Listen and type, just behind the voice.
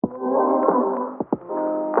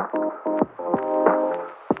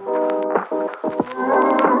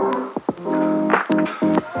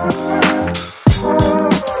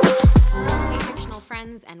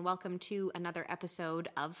welcome to another episode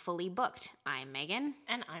of Fully Booked. I'm Megan.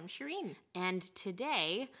 And I'm Shireen. And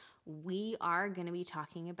today we are going to be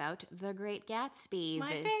talking about The Great Gatsby.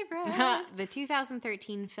 My favorite. The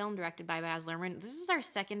 2013 film directed by Baz Luhrmann. This is our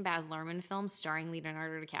second Baz Luhrmann film starring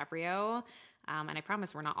Leonardo DiCaprio. And I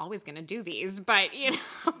promise we're not always going to do these, but, you know.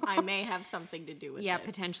 I may have something to do with yeah, this.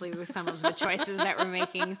 Potentially with some of the choices that we're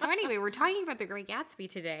making. So anyway, we're talking about The Great Gatsby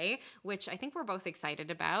today, which I think we're both excited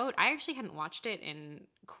about. I actually hadn't watched it in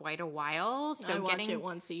quite a while. So I watch it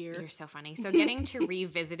once a year. You're so funny. So getting to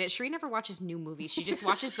revisit it. Sheree never watches new movies. She just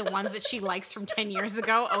watches the ones that she likes from 10 years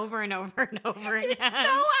ago over and over and over again. It's so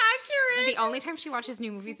accurate. The only time she watches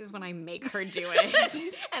new movies is when I make her do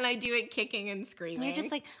it. And I do it kicking and screaming. And you're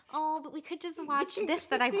just like, oh, but we could just watch this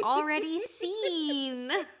that I've already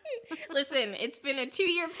seen. Listen, it's been a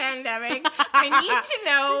 2-year pandemic. I need to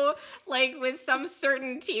know, like, with some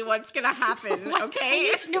certainty what's going to happen, okay?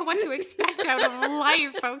 I need to know what to expect out of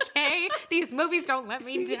life, okay? These movies don't let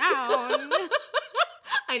me down.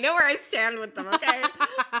 I know where I stand with them, okay?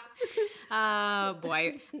 Oh,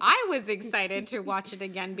 boy. I was excited to watch it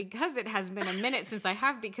again because it has been a minute since I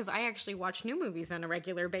have, because I actually watch new movies on a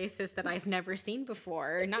regular basis that I've never seen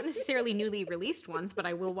before. Not necessarily newly released ones, but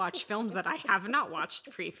I will watch films that I have not watched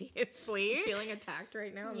previously. I'm feeling attacked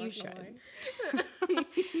right now. You should.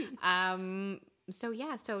 And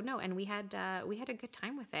we had a good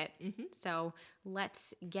time with it. Mm-hmm. So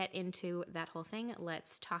let's get into that whole thing.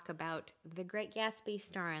 Let's talk about The Great Gatsby,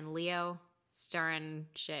 starring Leo, starring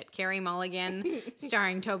Carey Mulligan,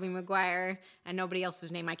 starring Tobey Maguire, and nobody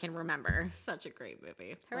else's name I can remember. Such a great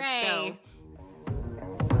movie. Hooray. Let's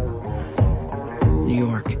New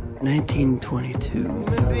York, 1922.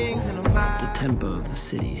 The tempo of the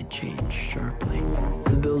city had changed sharply.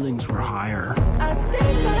 The buildings were higher.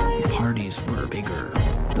 The parties were bigger.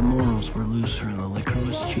 The morals were looser and the liquor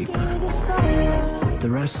was cheaper. The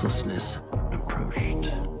restlessness approached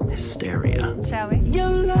hysteria. Shall we?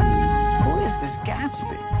 Who is this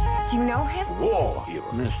Gatsby? Do you know him? War hero.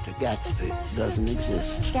 Mr. Gatsby doesn't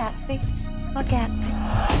exist. Gatsby? What Gatsby?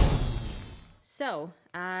 So,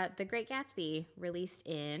 The Great Gatsby, released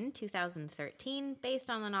in 2013, based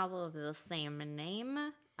on the novel of the same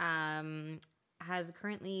name, has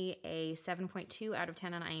currently a 7.2 out of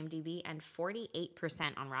 10 on IMDb and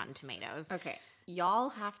 48% on Rotten Tomatoes. Okay, y'all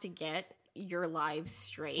have to get your lives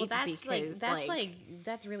straight. Well,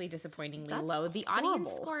 that's really disappointingly low. The audience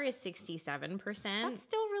score is 67%. That's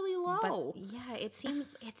still really low. But yeah, it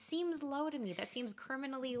seems low to me. That seems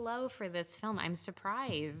criminally low for this film. I'm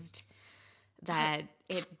surprised that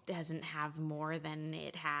it doesn't have more than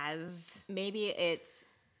it has. Maybe it's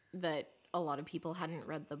that a lot of people hadn't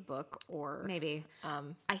read the book, or maybe.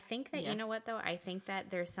 I think that, you know what, though? I think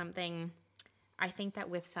that there's something. I think that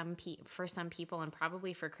with for some people, and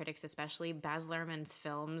probably for critics especially, Baz Luhrmann's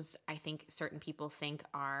films, I think certain people think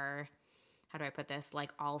are, how do I put this, like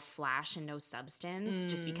all flash and no substance,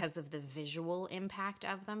 just because of the visual impact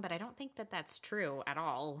of them. But I don't think that that's true at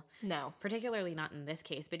all. No. Particularly not in this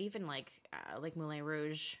case. But even like Moulin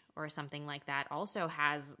Rouge or something like that also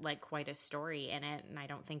has like quite a story in it. And I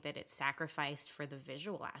don't think that it's sacrificed for the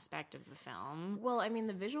visual aspect of the film. Well, I mean,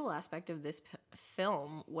 the visual aspect of this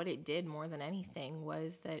film, what it did more than anything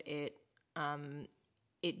was that it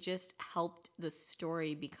just helped the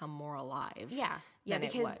story become more alive. Yeah,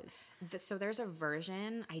 because so there's a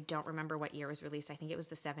version, I don't remember what year it was released. I think it was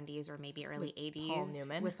the 70s or maybe early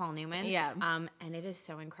 80s with Paul Newman. Yeah. And it is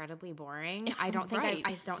so incredibly boring. I don't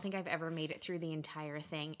think I've ever made it through the entire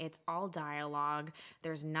thing. It's all dialogue.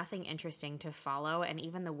 There's nothing interesting to follow, and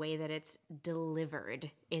even the way that it's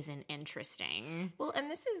delivered isn't interesting. Well,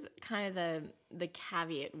 and this is kind of the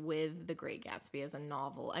caveat with The Great Gatsby as a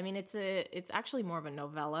novel. I mean, it's actually more of a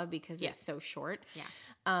novella because it's so short.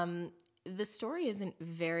 Yeah. The story isn't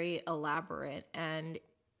very elaborate, and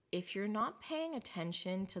if you're not paying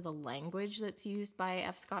attention to the language that's used by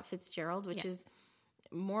F. Scott Fitzgerald, which is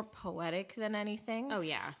more poetic than anything. Oh,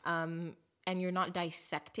 yeah. And you're not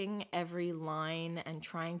dissecting every line and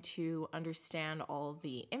trying to understand all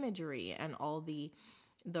the imagery and all the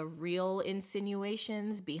real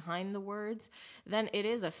insinuations behind the words, then it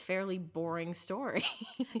is a fairly boring story.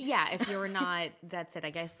 Yeah, if you're not, that's it.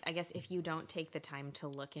 I guess if you don't take the time to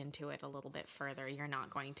look into it a little bit further, you're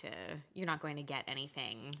not going to get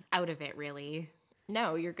anything out of it, really.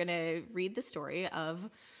 No, you're going to read the story of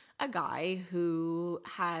a guy who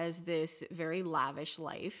has this very lavish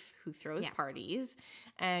life, who throws parties,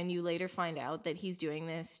 and you later find out that he's doing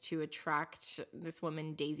this to attract this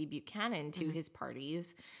woman, Daisy Buchanan, to his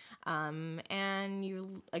parties. And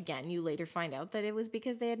you later find out that it was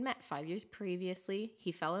because they had met 5 years previously.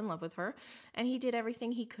 He fell in love with her, and he did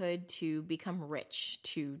everything he could to become rich,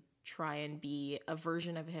 to try and be a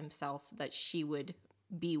version of himself that she would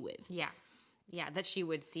be with. Yeah. Yeah, that she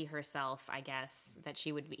would see herself, I guess, that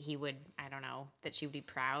she would be, he would, I don't know, that she would be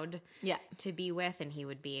proud to be with, and he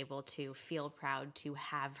would be able to feel proud to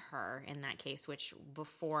have her in that case, which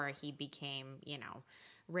before he became, you know,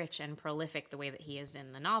 rich and prolific the way that he is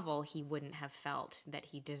in the novel, he wouldn't have felt that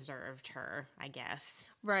he deserved her, I guess.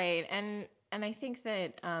 Right. And I think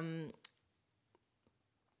that I've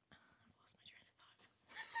lost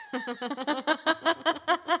my train of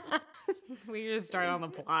thought. We just start on the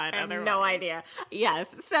plot. I have no idea. Yes.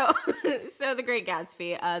 So The Great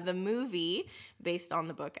Gatsby, the movie based on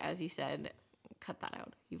the book, as you said. Cut that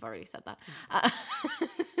out. You've already said that.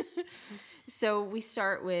 So we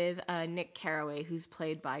start with Nick Carraway, who's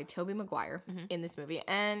played by Tobey Maguire in this movie.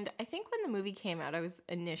 And I think when the movie came out, I was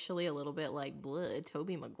initially a little bit like, bleh,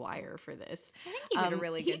 Tobey Maguire for this. I think he did a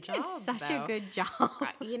really good job. He did such a good job.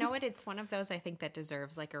 You know what? It's one of those I think that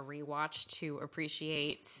deserves like a rewatch to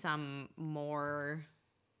appreciate some more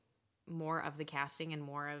of the casting and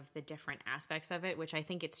more of the different aspects of it, which I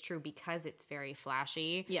think it's true because it's very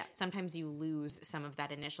flashy. Yeah. Sometimes you lose some of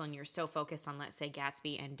that initial, and you're so focused on, let's say,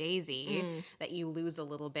 Gatsby and Daisy that you lose a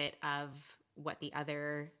little bit of what the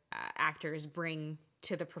other actors bring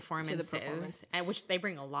to the performances, and which they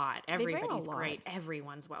bring a lot. Everybody's great.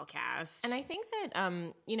 Everyone's well cast. And I think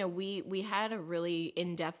that, you know, we had a really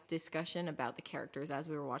in-depth discussion about the characters as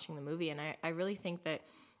we were watching the movie, and I really think that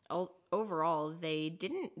overall, they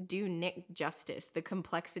didn't do Nick justice, the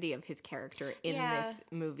complexity of his character in this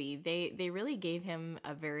movie. They really gave him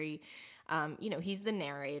a very, you know, he's the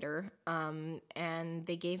narrator, and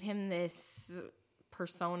they gave him this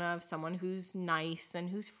persona of someone who's nice and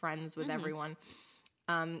who's friends with everyone.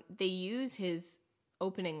 They use his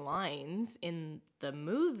opening lines in the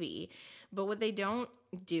movie, but what they don't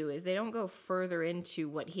do is they don't go further into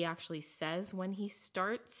what he actually says when he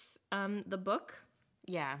starts the book.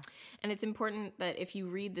 Yeah. And it's important that if you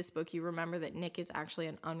read this book, you remember that Nick is actually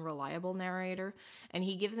an unreliable narrator, and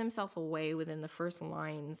he gives himself away within the first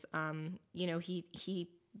lines. You know, he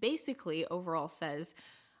basically overall says,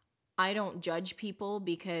 I don't judge people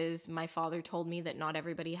because my father told me that not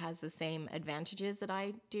everybody has the same advantages that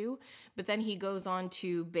I do. But then he goes on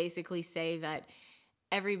to basically say that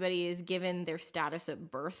everybody is given their status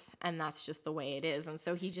at birth, and that's just the way it is. And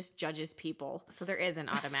so he just judges people. So there is an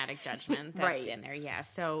automatic judgment that's in there. Yeah.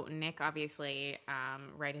 So Nick, obviously,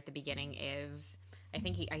 right at the beginning is,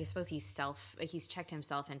 I suppose he's checked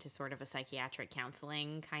himself into sort of a psychiatric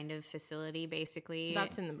counseling kind of facility, basically.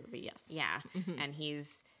 That's in the movie, yes. Yeah. And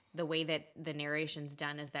the way that the narration's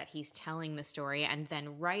done is that he's telling the story and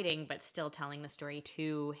then writing, but still telling the story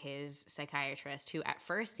to his psychiatrist, who at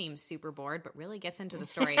first seems super bored, but really gets into the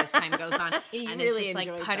story as time goes on. And really is just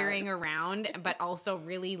like puttering around, but also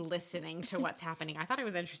really listening to what's happening. I thought it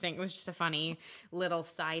was interesting. It was just a funny little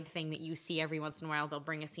side thing that you see every once in a while. They'll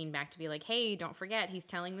bring a scene back to be like, hey, don't forget, he's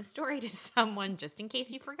telling the story to someone just in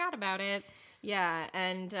case you forgot about it. Yeah.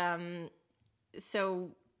 And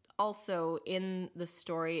so also in the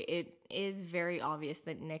story, it is very obvious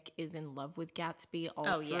that Nick is in love with Gatsby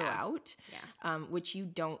throughout, which you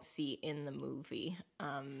don't see in the movie.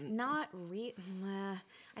 I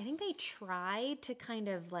think they try to kind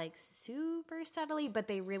of like super subtly, but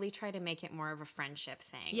they really try to make it more of a friendship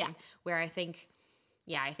thing. Yeah. Where I think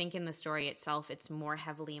in the story itself, it's more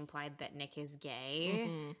heavily implied that Nick is gay,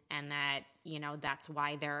 and that, you know, that's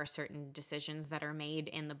why there are certain decisions that are made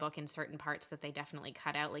in the book and certain parts that they definitely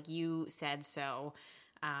cut out. Like you said, so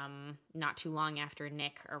not too long after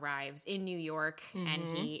Nick arrives in New York,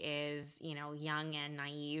 and he is, you know, young and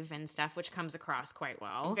naive and stuff, which comes across quite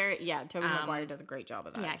well. Tobey Maguire does a great job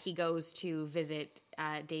of that. Yeah, he goes to visit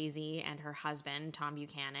Daisy and her husband, Tom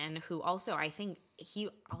Buchanan, who also, I think, he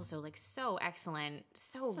also, like, so excellent,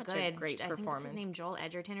 so Such good. A great performance. I think his name Joel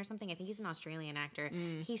Edgerton or something. I think he's an Australian actor.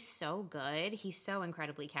 He's so good. He's so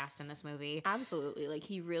incredibly cast in this movie. Absolutely. Like,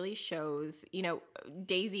 he really shows, you know,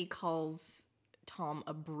 Daisy calls Tom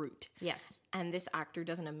a brute. Yes. And this actor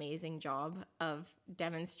does an amazing job of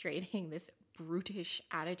demonstrating this brutish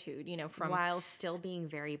attitude, you know, while still being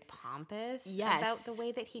very pompous about the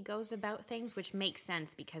way that he goes about things, which makes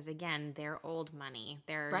sense because, again, they're old money.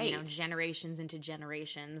 They're, you know, generations into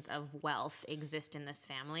generations of wealth exist in this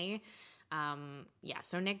family.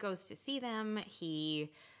 So Nick goes to see them.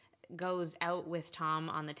 He goes out with Tom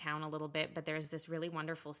on the town a little bit, but there's this really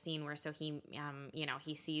wonderful scene where he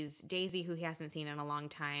he sees Daisy, who he hasn't seen in a long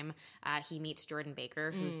time. He meets Jordan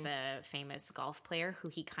Baker, who's the famous golf player, who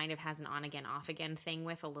he kind of has an on-again, off-again thing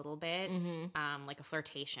with a little bit, like a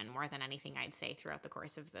flirtation more than anything, I'd say, throughout the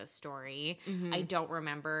course of the story. I don't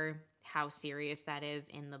remember how serious that is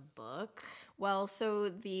in the book. Well, so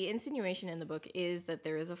the insinuation in the book is that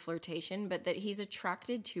there is a flirtation, but that he's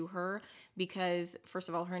attracted to her because, first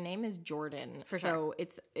of all, her name is Jordan. So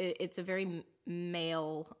it's a very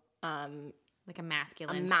male, like a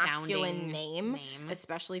masculine name,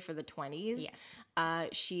 especially for the 20s. Yes.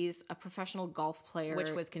 She's a professional golf player.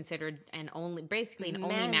 Which was considered only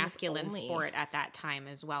masculine sport at that time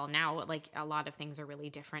as well. Now, like, a lot of things are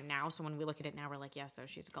really different now. So when we look at it now, we're like, yeah, so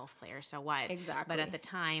she's a golf player, so what? Exactly. But at the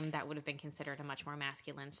time, that would have been considered a much more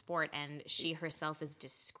masculine sport. And she herself is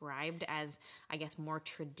described as, I guess, more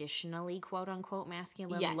traditionally, quote unquote,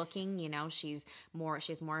 masculine looking. You know, she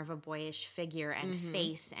has more of a boyish figure and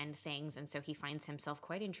face and things. And so he finds himself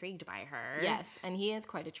quite intrigued by her. Yes, and he is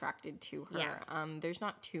quite attracted to her. Yeah. There's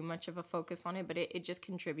not too much of a focus on it, but it just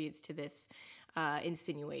contributes to this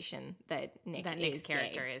insinuation that Nick's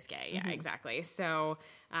character is gay. Yeah, exactly. So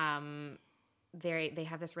they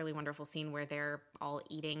have this really wonderful scene where they're all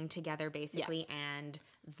eating together, basically, and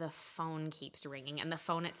the phone keeps ringing, and the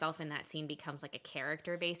phone itself in that scene becomes like a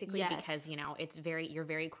character, basically, because, you know, you're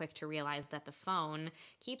very quick to realize that the phone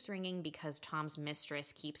keeps ringing because Tom's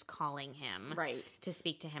mistress keeps calling him to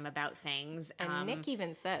speak to him about things. And Nick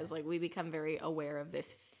even says, like, we become very aware of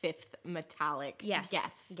this fifth metallic guest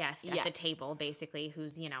at the table, basically,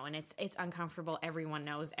 who's, you know, and it's uncomfortable. Everyone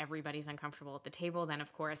knows everybody's uncomfortable at the table. Then,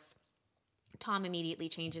 of course, Tom immediately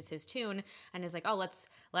changes his tune and is like, oh,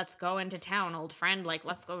 let's go into town, old friend. Like,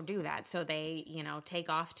 let's go do that. So they, you know, take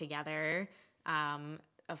off together.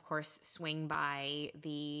 Of course, swing by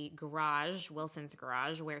the garage, Wilson's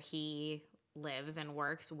garage, where he lives and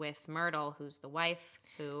works with Myrtle, who's the wife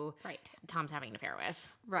who Tom's having an affair with.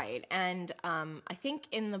 Right. And I think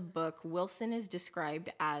in the book, Wilson is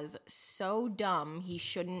described as so dumb he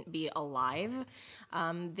shouldn't be alive.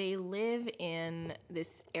 They live in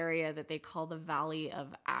this area that they call the Valley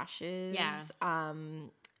of Ashes. Yeah.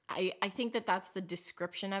 I think that's the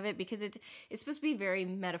description of it, because it's supposed to be very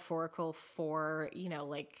metaphorical for, you know,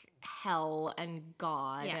 like hell and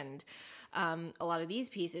God and a lot of these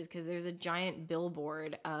pieces, because there's a giant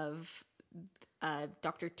billboard of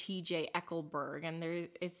Dr. T.J. Eckelberg, and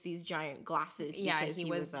it's these giant glasses because he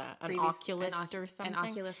was an oculist or something. An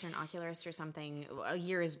oculist or something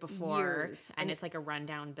years before. And it's like a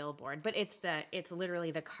rundown billboard. But it's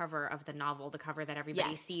literally the cover of the novel, the cover that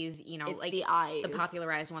everybody sees, you know, it's like the eyes. The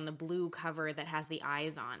popularized one, the blue cover that has the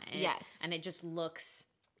eyes on it. Yes. And it just looks...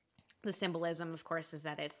 The symbolism, of course, is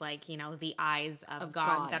that it's like, you know, the eyes of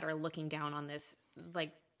God that are looking down on this, like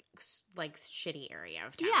shitty area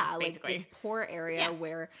of town. Yeah, basically. Like this poor area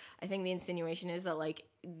where I think the insinuation is that, like,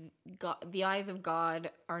 God, the eyes of God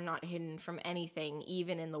are not hidden from anything,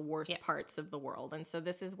 even in the worst parts of the world. And so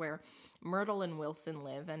this is where Myrtle and Wilson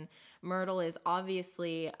live. And Myrtle is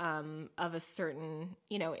obviously of a certain,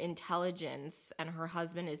 you know, intelligence, and her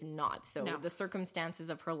husband is not. So the circumstances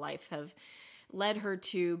of her life have led her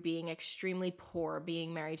to being extremely poor,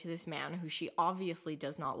 being married to this man who she obviously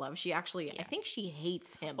does not love. She actually, I think she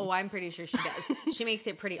hates him. Oh, I'm pretty sure she does. She makes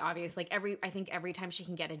it pretty obvious. Like I think every time she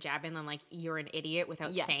can get a jab in on, like, you're an idiot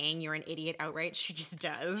without saying you're an idiot outright, she just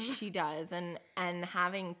does. She does. And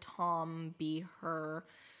having Tom be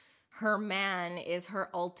her man is her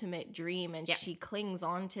ultimate dream, and she clings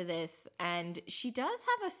on to this, and she does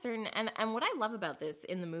have a certain and what I love about this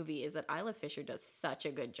in the movie is that Isla Fisher does such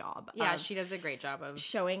a good job. She does a great job of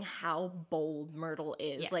showing how bold Myrtle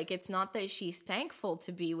is. Like, it's not that she's thankful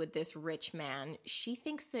to be with this rich man. She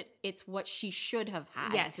thinks that it's what she should have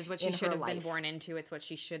had. Yes, it's what she should have been born into. It's what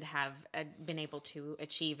she should have been able to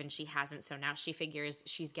achieve, and she hasn't. So now she figures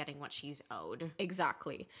she's getting what she's owed.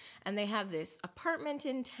 Exactly. And they have this apartment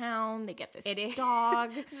in town. They get this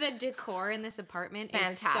dog. The decor in this apartment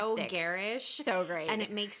is so garish. So great. And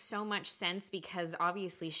it makes so much sense because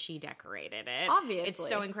obviously she decorated it. Obviously. It's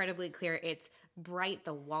so incredibly clear. It's bright.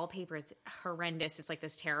 The wallpaper is horrendous. It's like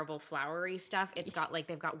this terrible flowery stuff. It's got like,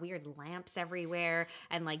 they've got weird lamps everywhere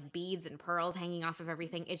and like beads and pearls hanging off of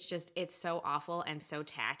everything. It's so awful and so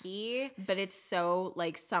tacky. But it's so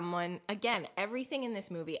like again, everything in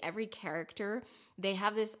this movie, every character, they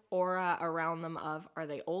have this aura around them of, are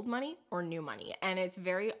they old money or new money? And it's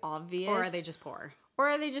very obvious. Or are they just poor?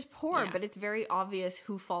 But it's very obvious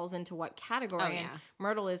who falls into what category. And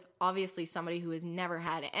Myrtle is obviously somebody who has never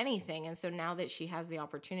had anything. And so now that she has the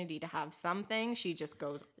opportunity to have something, she just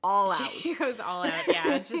goes all out. She goes all out,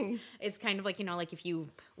 yeah. It's kind of like, you know, like if you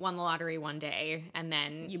won the lottery one day and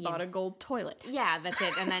then you bought a gold toilet. Yeah, that's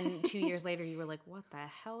it. And then 2 years later you were like, what the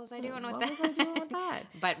hell was I doing with that? What was I doing with that?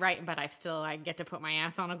 But I get to put my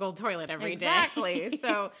ass on a gold toilet every day. Exactly.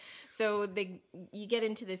 So you get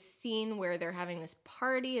into this scene where they're having this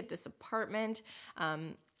party at this apartment.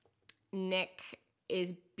 Nick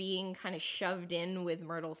is being kind of shoved in with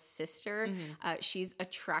Myrtle's sister. She's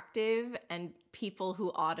attractive, and people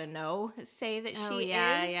who ought to know say that she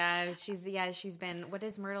is. She's been, what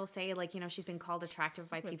does Myrtle say? Like, she's been called attractive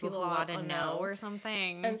by people who ought to know or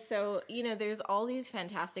something. And so, there's all these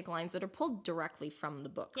fantastic lines that are pulled directly from the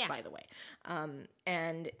book, by the way.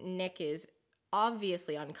 And Nick is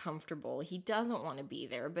obviously uncomfortable. He doesn't want to be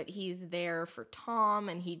there, but he's there for Tom,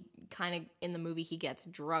 and he kind of, in the movie, he gets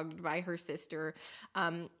drugged by her sister.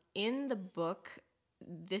 In the book,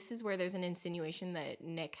 this is where there's an insinuation that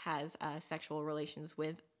Nick has sexual relations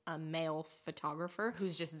with a male photographer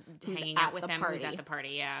who's hanging out with him, who's at the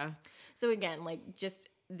party, yeah. So again, like, just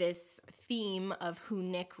this theme of who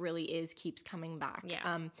Nick really is keeps coming back.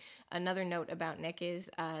 Yeah. Another note about Nick is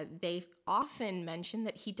they often mention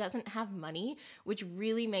that he doesn't have money, which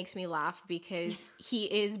really makes me laugh because he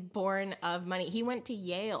is born of money. He went to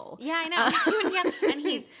Yale. Yeah, I know. He went to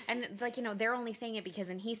Yale, and they're only saying it because,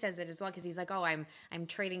 and he says it as well, because he's like, oh, I'm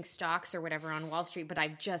trading stocks or whatever on Wall Street, but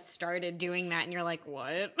I've just started doing that, and you're like,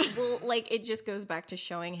 what? Well, like, it just goes back to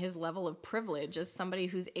showing his level of privilege as somebody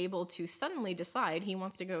who's able to suddenly decide he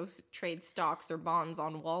wants to go trade stocks or bonds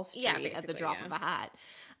on Wall Street at the drop of a hat.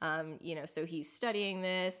 So he's studying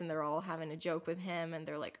this, and they're all having a joke with him, and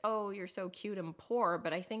they're like, oh, you're so cute and poor.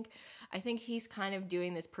 But I think he's kind of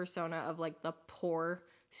doing this persona of like the poor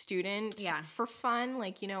student for fun.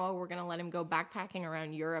 Like, oh, we're going to let him go backpacking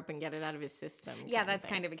around Europe and get it out of his system. Yeah, that's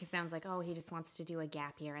kind of, because it sounds like, oh, he just wants to do a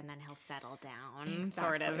gap year and then he'll settle down. Exactly.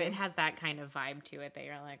 Sort of. It has that kind of vibe to it that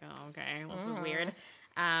you're like, oh, okay, well, this is weird.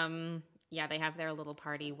 Yeah, they have their little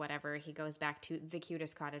party, whatever. He goes back to the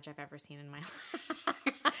cutest cottage I've ever seen in my life.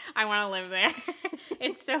 I want to live there.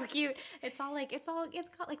 It's so cute. It's got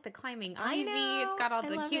like the climbing ivy. It's got all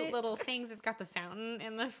the cute little things. It's got the fountain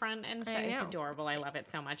in the front, and so it's adorable. I love it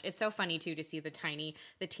so much. It's so funny too to see the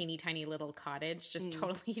teeny tiny little cottage just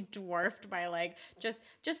totally dwarfed by like just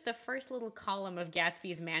the first little column of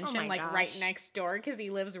Gatsby's mansion, right next door, because he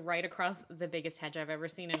lives right across the biggest hedge I've ever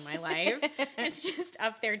seen in my life. It's just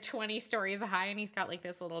up there 20 stories high, and he's got like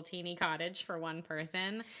this little teeny cottage for one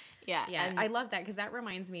person. Yeah. And I love that, because that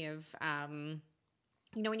reminds me of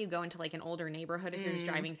when you go into like an older neighborhood, if you're just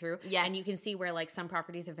driving through, and you can see where like some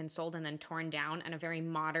properties have been sold and then torn down, and a very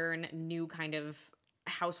modern new kind of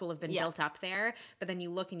house will have been built up there, but then you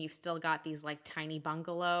look and you've still got these like tiny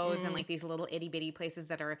bungalows and like these little itty bitty places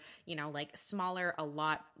that are, like smaller, a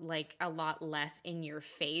lot less in your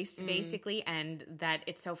face basically, and that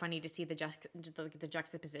it's so funny to see the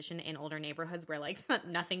juxtaposition in older neighborhoods where like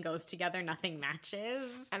nothing goes together, nothing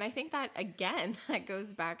matches. And I think that again, that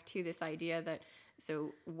goes back to this idea that,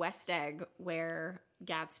 so West Egg, where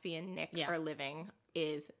Gatsby and Nick are living,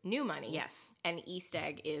 is new money. Yes. And East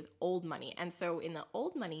Egg is old money. And so in the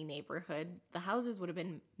old money neighborhood, the houses would have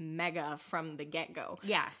been mega from the get-go.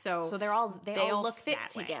 Yeah. So they all look fit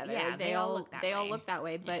together. Yeah, they all look that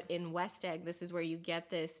way. But in West Egg, this is where you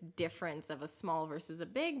get this difference of a small versus a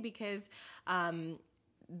big, because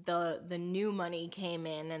the new money came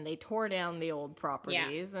in and they tore down the old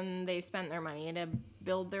properties and they spent their money to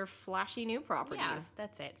build their flashy new properties. Yeah,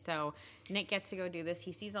 that's it. So Nick gets to go do this.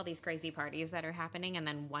 He sees all these crazy parties that are happening, and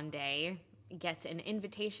then one day gets an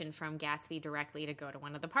invitation from Gatsby directly to go to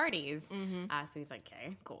one of the parties. So he's like,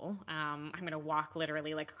 okay, cool. I'm going to walk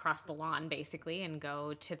literally like across the lawn basically and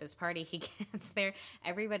go to this party. He gets there.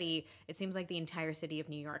 Everybody, it seems like the entire city of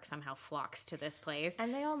New York somehow flocks to this place.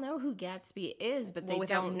 And they all know who Gatsby is, but they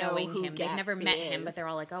don't know who him. They've never met him, but they're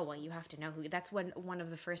all like, oh, well, you have to know who. That's one of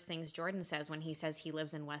the first things Jordan says when he says he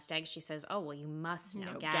lives in West Egg. She says, oh, well, you must know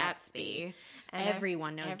Gatsby. And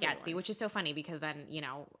everyone knows Gatsby, which is so funny because then,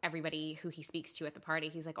 everybody who he speaks to at the party,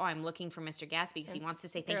 he's like, oh, I'm looking for Mr. Gatsby because he wants to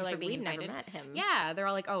say thank you for being invited. Never met him. Yeah, they're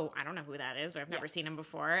all like, oh, I don't know who that is, or I've never seen him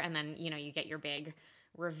before. And then, you get your big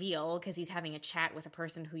reveal because he's having a chat with a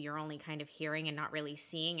person who you're only kind of hearing and not really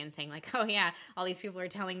seeing, and saying like, oh yeah, all these people are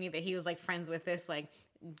telling me that he was like friends with this like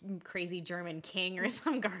crazy German king or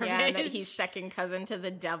some garbage. Yeah, and that he's second cousin to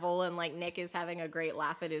the devil, and like Nick is having a great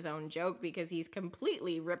laugh at his own joke because he's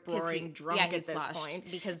completely rip-roaring drunk at this point.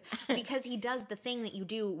 Because he does the thing that you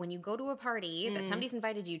do when you go to a party that somebody's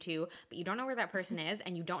invited you to, but you don't know where that person is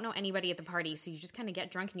and you don't know anybody at the party, so you just kind of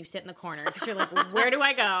get drunk and you sit in the corner because you're like, well, where do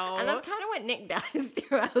I go? And that's kind of what Nick does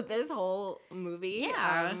throughout this whole movie.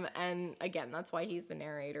 Yeah. And again, that's why he's the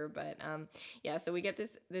narrator. But so we get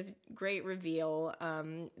this great reveal.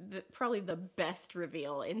 Probably the best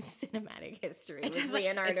reveal in cinematic history. It's just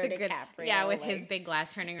Leonardo DiCaprio. Yeah, with his big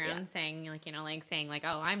glass turning around saying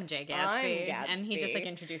oh, I'm Jay Gatsby. And he just like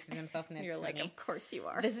introduces himself, and you're like, of course you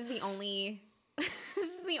are. This is the only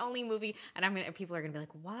This is the only movie, and people are gonna be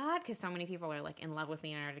like, what? Because so many people are like in love with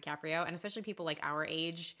Leonardo DiCaprio, and especially people like our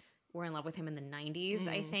age were in love with him in the 90s,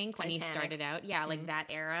 I think, when he started out. Yeah, like that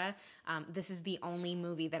era. This is the only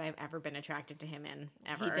movie that I've ever been attracted to him in,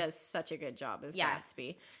 ever. He does such a good job as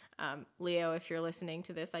Gatsby. Leo, if you're listening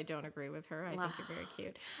to this, I don't agree with her. I think you're very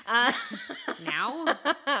cute. Now?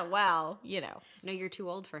 Well, you know. No, you're too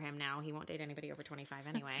old for him now. He won't date anybody over 25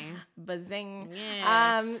 anyway. Bazing.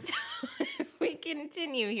 Yeah. We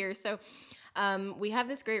continue here. So we have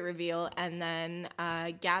this great reveal, and then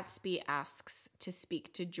Gatsby asks to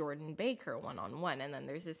speak to Jordan Baker one-on-one, and then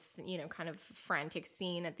there's this, kind of frantic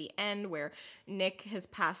scene at the end where Nick has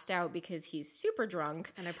passed out because he's super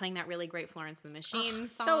drunk. And they're playing that really great Florence and the Machine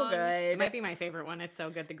song. So good. It might be my favorite one. It's so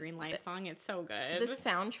good. The Green Light song. It's so good. The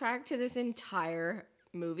soundtrack to this entire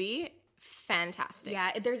movie, fantastic.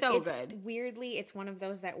 Yeah, it's good. Weirdly, it's one of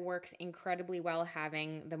those that works incredibly well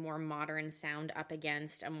having the more modern sound up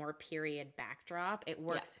against a more period backdrop. It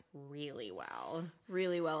works really well.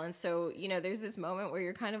 Really well. And so, there's this moment where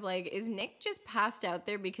you're kind of like, is Nick just passed out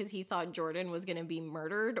there because he thought Jordan was going to be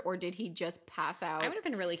murdered, or did he just pass out? I would have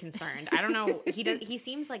been really concerned. I don't know. He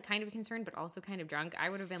seems like kind of concerned, but also kind of drunk. I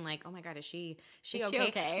would have been like, oh my God, is she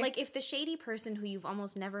okay? Like if the shady person who you've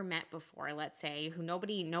almost never met before, let's say, who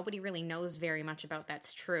nobody really knows very much about,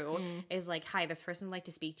 that's true, is like, hi, this person would like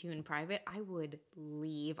to speak to you in private, I would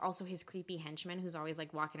leave. Also his creepy henchman who's always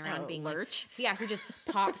like walking around being Lurch. like, who just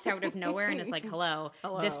pops out of nowhere and is like, hello,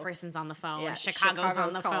 this person's on the phone, Chicago's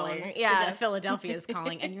on the calling. phone, Philadelphia's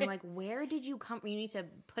calling, and you're like, where did you come? You need to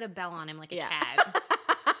put a bell on him like a cat.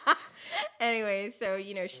 Anyway, so,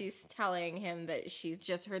 she's telling him that she's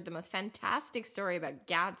just heard the most fantastic story about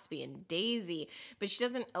Gatsby and Daisy, but she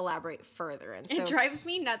doesn't elaborate further. And so it drives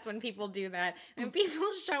me nuts when people do that. And people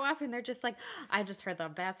show up and they're just like, I just heard the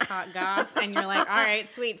best hot goss. And you're like, all right,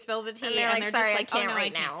 sweet, spill the tea. And they're like, sorry, just like, I can't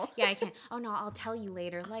right now. Yeah, I can't. Oh, no, I'll tell you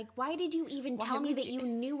later. Like, why did you even tell me that you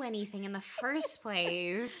knew anything in the first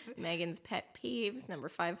place? Megan's pet peeves, number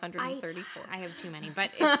 534. I have too many, but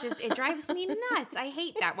it's just, it drives me nuts. I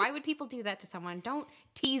hate that. Why would people do that to someone? Don't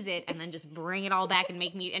tease it and then just bring it all back and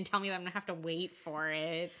tell me that I'm gonna have to wait for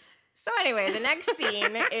it. So anyway, the next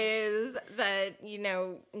scene is that,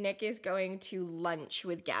 Nick is going to lunch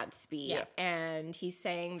with Gatsby, and he's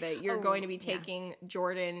saying that you're going to be taking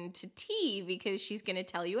Jordan to tea because she's going to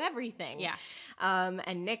tell you everything. Yeah.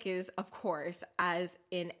 And Nick is, of course, as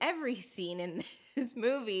in every scene in this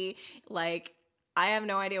movie, like, I have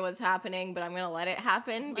no idea what's happening, but I'm going to let it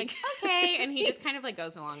happen. Like, okay. And he just kind of like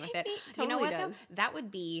goes along with it. Totally, you know what, does. though? That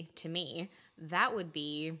would be, to me,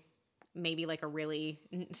 maybe like a really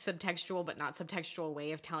subtextual but not subtextual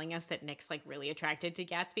way of telling us that Nick's like really attracted to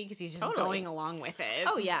Gatsby because he's just going along with it.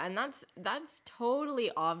 Oh yeah, and that's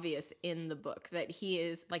totally obvious in the book that he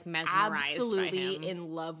is like mesmerized, absolutely by him.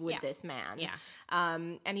 In love with this man. Yeah.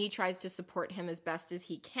 And he tries to support him as best as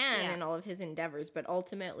he can in all of his endeavors, but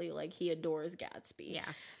ultimately like he adores Gatsby. Yeah.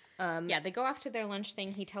 They go off to their lunch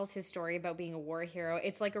thing. He tells his story about being a war hero.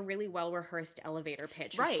 It's like a really well-rehearsed elevator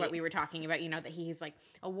pitch, which is what we were talking about, that he's like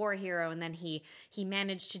a war hero, and then he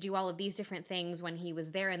managed to do all of these different things when he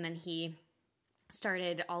was there, and then he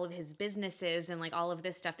started all of his businesses and like all of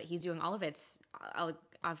this stuff that he's doing. All of it's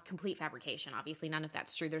of complete fabrication. Obviously, none of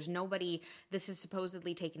that's true. There's nobody. This is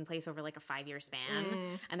supposedly taking place over like a 5-year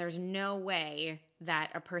span, and there's no way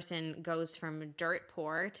that a person goes from dirt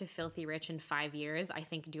poor to filthy rich in 5 years. I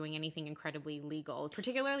think doing anything incredibly legal,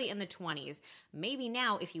 particularly in the 20s. Maybe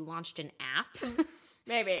now, if you launched an app.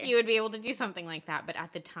 Maybe. You would be able to do something like that. But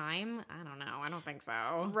at the time, I don't know. I don't think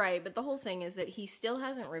so. Right. But the whole thing is that he still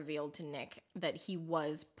hasn't revealed to Nick that he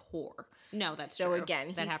was poor. No, that's true. So again,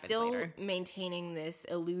 he's still maintaining this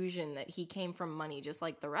illusion that he came from money just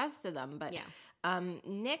like the rest of them. But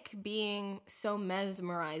Nick, being so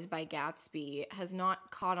mesmerized by Gatsby, has not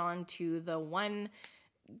caught on to the one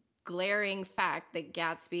glaring fact that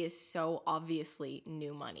Gatsby is so obviously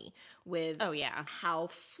new money with how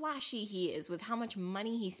flashy he is, with how much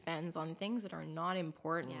money he spends on things that are not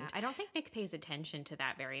important. Yeah, I don't think Nick pays attention to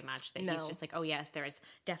that very much, that he's just like, oh yes, there's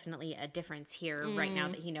definitely a difference here right now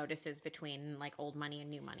that he notices between like old money and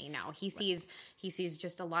new money. No, he sees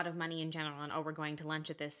just a lot of money in general, and we're going to lunch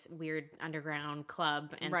at this weird underground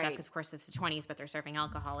club and stuff, because of course it's the 20s, but they're serving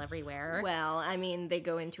alcohol everywhere. Well, I mean, they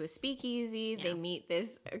go into a speakeasy, they meet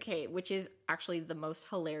this okay, which is actually the most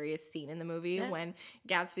hilarious scene in the movie when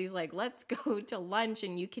Gatsby's like, let's go to lunch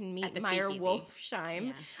and you can meet Meyer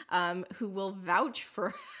Wolfsheim, who will vouch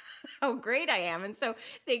for how great I am. And so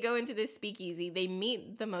they go into this speakeasy. They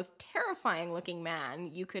meet the most terrifying looking man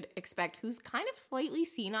you could expect, who's kind of slightly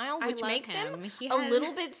senile, which makes him a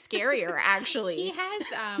little bit scarier, actually.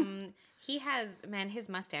 He has, man, his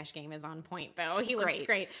mustache game is on point, though. He looks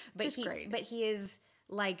great. But he is,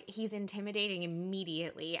 like, he's intimidating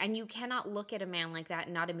immediately. And you cannot look at a man like that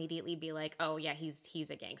and not immediately be like, oh, yeah,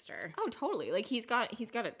 he's a gangster. Oh, totally. Like, he's got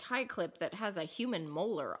a tie clip that has a human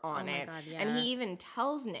molar on it. God, yeah. And he even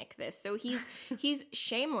tells Nick this. So he's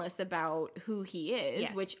shameless about who he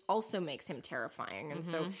is, which also makes him terrifying. And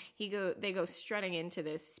so they go strutting into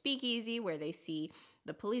this speakeasy where they see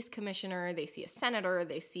the police commissioner, they see a senator,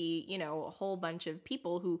 they see, you know, a whole bunch of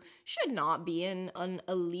people who should not be in an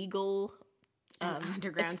illegal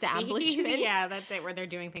underground establishment. Yeah, that's it, where they're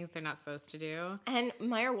doing things they're not supposed to do. And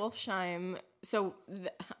Meyer Wolfsheim,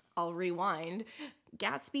 I'll rewind.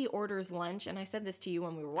 Gatsby orders lunch, and I said this to you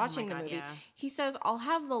when we were watching the movie. Yeah. He says, I'll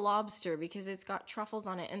have the lobster because it's got truffles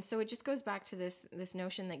on it. And so it just goes back to this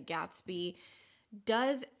notion that Gatsby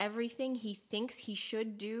does everything he thinks he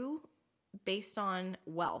should do based on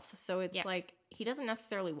wealth. So it's like he doesn't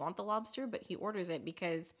necessarily want the lobster, but he orders it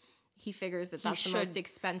because he figures that that's the most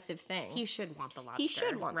expensive thing. He should want the lobster. He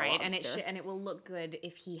should want the lobster. And it will look good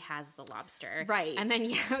if he has the lobster. Right. And then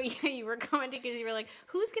you were commenting because you were like,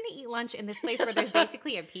 who's going to eat lunch in this place where there's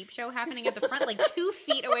basically a peep show happening at the front, like 2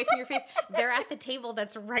 feet away from your face? They're at the table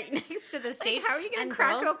that's right next to the stage. Like, how are you going to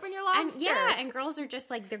crack open your lobster? And girls are just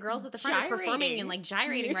like, the girls at the front are performing and like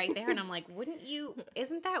gyrating right there. And I'm like,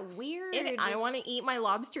 isn't that weird? I want to eat my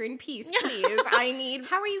lobster in peace, please. I need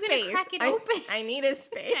How are you going to crack it open? I need a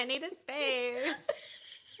space. I need a space.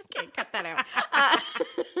 Okay, cut that out.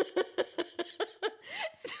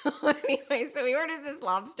 So anyway, so he orders this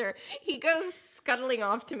lobster. He goes scuttling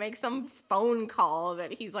off to make some phone call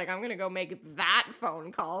that he's like, I'm going to go make that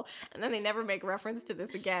phone call. And then they never make reference to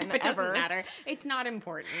this again. It doesn't matter. It's not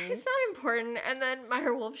important. It's not important. And then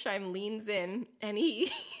Meyer Wolfsheim leans in and he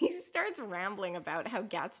starts rambling about how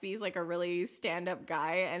Gatsby's like a really stand-up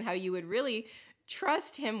guy and how you would really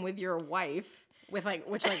trust him with your wife. What?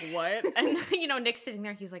 And, you know, Nick's sitting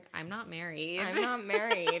there. He's like, I'm not married.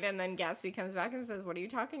 And then Gatsby comes back and says, what are you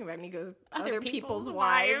talking about? And he goes, other people's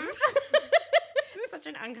wives. Such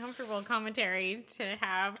an uncomfortable commentary to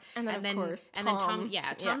have. And then of course, Tom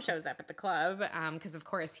shows up at the club because, of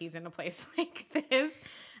course, he's in a place like this.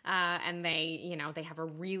 And they have a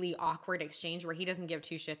really awkward exchange where he doesn't give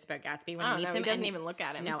two shits about Gatsby when he meets him. He doesn't even look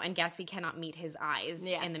at him. No, and Gatsby cannot meet his eyes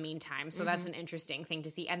in the meantime. So that's an interesting thing to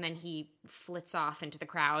see. And then he flits off into the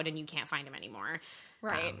crowd and you can't find him anymore.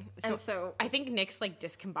 Right. So I think Nick's like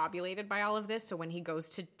discombobulated by all of this. So when he goes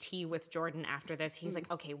to tea with Jordan after this, he's like,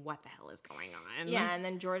 okay, what the hell is going on? Yeah. And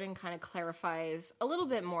then Jordan kind of clarifies a little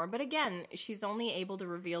bit more. But again, she's only able to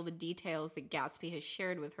reveal the details that Gatsby has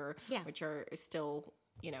shared with her, which are still,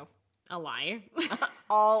 you know, a lie.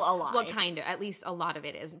 All a lie. Well, kind of. At least a lot of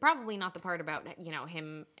it is. Probably not the part about, you know,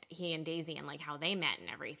 he and Daisy and like how they met and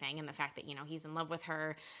everything, and the fact that, you know, he's in love with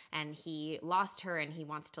her and he lost her and he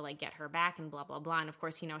wants to like get her back and blah, blah, blah. And of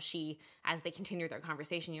course, you know, she, as they continue their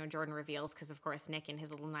conversation, you know, Jordan reveals, because of course Nick in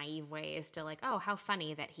his little naive way is still like, oh, how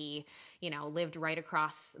funny that he, you know, lived right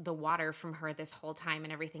across the water from her this whole time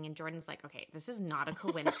and everything. And Jordan's like, okay, this is not a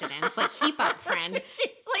coincidence. Like, keep up, friend. She's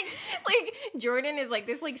like Jordan is like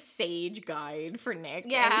this like sage guide for Nick.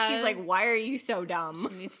 Yeah. And she's like, why are you so dumb?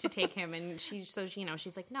 She needs to take him. And she's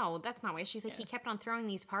like, no, that's not why. She's like, he kept on throwing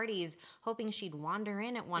these parties hoping she'd wander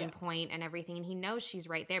in at one point and everything. And he knows she's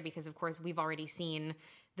right there because, of course, we've already seen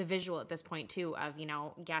the visual at this point, too, of, you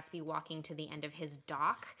know, Gatsby walking to the end of his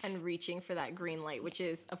dock. And reaching for that green light, which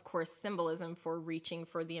is, of course, symbolism for reaching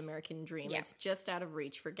for the American dream. Yeah. It's just out of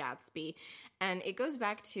reach for Gatsby. And it goes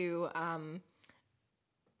back to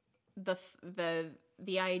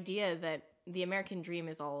the idea that the American dream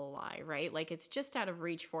is all a lie, right? Like, it's just out of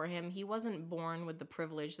reach for him. He wasn't born with the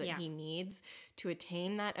privilege that he needs to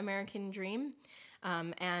attain that American dream.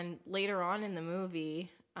 And later on in the movie,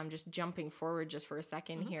 I'm just jumping forward just for a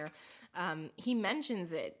second here, he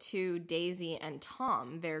mentions it to Daisy and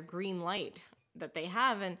Tom, their green light that they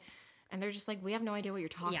have, and they're just like, we have no idea what you're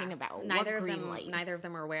talking about. Neither of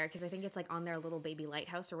them are aware, because I think it's like on their little baby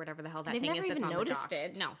lighthouse or whatever the hell that thing is that's on the dock. They've never even noticed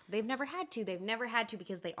it. No, they've never had to. They've never had to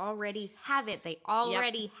because they already have it. They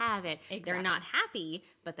already have it. Exactly. They're not happy,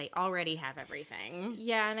 but they already have everything.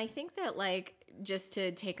 Yeah, and I think that, like, just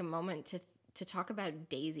to take a moment to talk about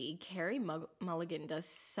Daisy, Carey Mulligan does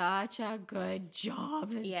such a good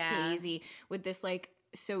job as Daisy with this, like,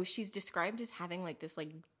 so she's described as having like this like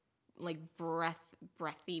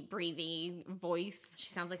breathy voice.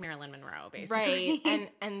 She sounds like Marilyn Monroe, basically. Right.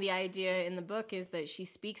 And the idea in the book is that she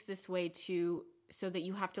speaks this way so that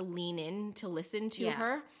you have to lean in to listen to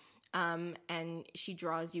her. And she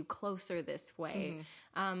draws you closer this way.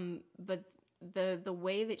 But the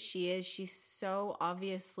way that she is, she's so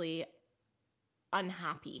obviously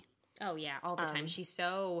unhappy. Oh yeah, all the time. She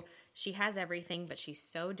has everything, but she's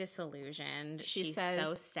so disillusioned. She's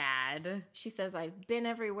so sad. She says, I've been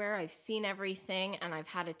everywhere, I've seen everything, and I've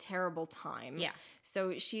had a terrible time. Yeah.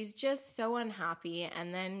 So she's just so unhappy,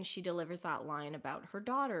 and then she delivers that line about her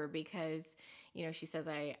daughter because, you know, she says,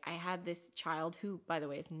 I had this child who, by the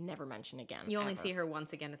way, is never mentioned again. You only see her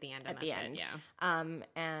once again at the end. Yeah.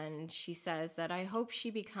 And she says that I hope she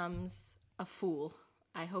becomes a fool.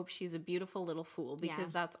 I hope she's a beautiful little fool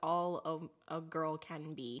because that's all a girl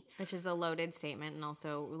can be. Which is a loaded statement, and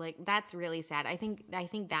also like that's really sad. I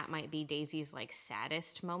think that might be Daisy's like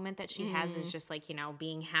saddest moment that she has is just like, you know,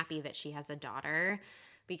 being happy that she has a daughter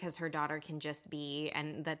because her daughter can just be,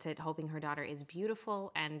 and that's it, hoping her daughter is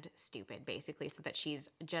beautiful and stupid basically, so that she's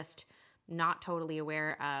just not totally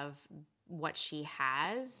aware of what she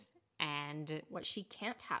has and what she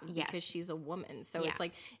can't have because she's a woman. So it's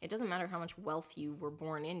like, it doesn't matter how much wealth you were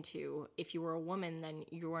born into. If you were a woman, then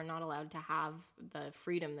you are not allowed to have the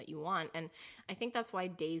freedom that you want. And I think that's why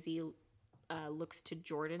Daisy looks to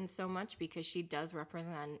Jordan so much, because she does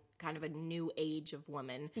represent kind of a new age of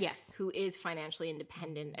woman. Yes. Who is financially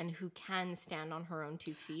independent and who can stand on her own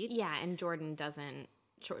 2 feet. Yeah, and Jordan's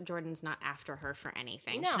not after her for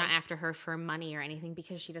anything. No. She's not after her for money or anything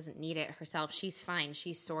because she doesn't need it herself. She's fine.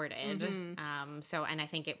 She's sorted. And I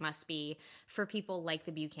think it must be, for people like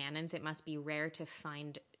the Buchanans, it must be rare to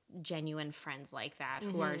find genuine friends like that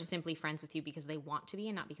who are simply friends with you because they want to be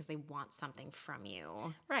and not because they want something from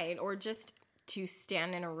you. Right. Or just to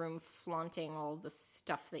stand in a room flaunting all the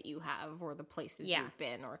stuff that you have or the places you've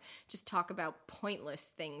been, or just talk about pointless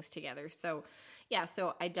things together. So,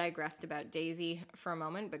 so I digressed about Daisy for a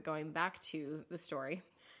moment, but going back to the story.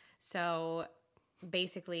 So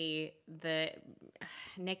basically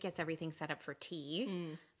Nick gets everything set up for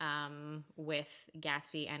tea with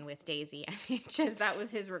Gatsby and with Daisy, and that was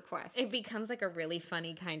his request. It becomes like a really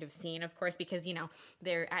funny kind of scene, of course, because, you know,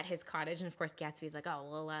 they're at his cottage, and of course Gatsby's like, oh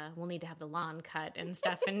well, we'll need to have the lawn cut and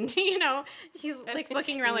stuff, and you know, he's like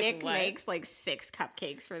looking around like, Nick what? Makes like 6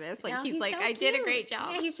 cupcakes for this, like he's like, so I cute. did a great job.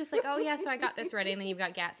 Yeah, he's just like, oh yeah, so I got this ready, and then you've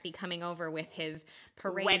got Gatsby coming over with his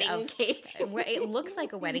parade wedding cake. It looks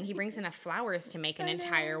like a wedding. He brings enough flowers to make an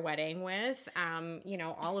entire wedding with, you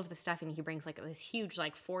know, all of the stuff, and he brings like this huge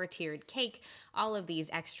like 4-tiered cake, all of these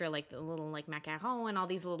extra like the little like macaron and all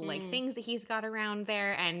these little like things that he's got around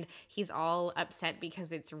there, and he's all upset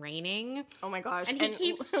because it's raining. Oh my gosh. And he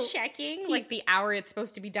keeps checking like the hour it's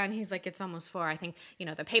supposed to be done. He's like, it's almost 4. I think, you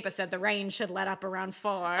know, the paper said the rain should let up around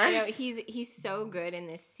 4. I know, he's so good in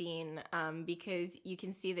this scene because you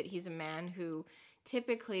can see that he's a man who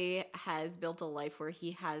typically has built a life where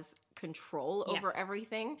he has control over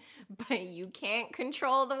everything, but you can't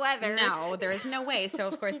control the weather. No, there is no way. So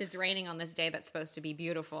of course it's raining on this day that's supposed to be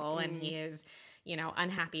beautiful, and he is, you know,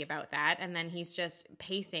 unhappy about that. And then he's just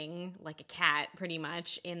pacing like a cat pretty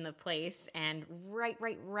much in the place, and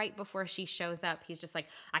right before she shows up, he's just like,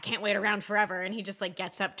 I can't wait around forever, and he just like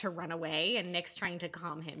gets up to run away, and Nick's trying to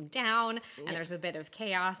calm him down, and there's a bit of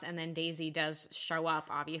chaos, and then Daisy does show up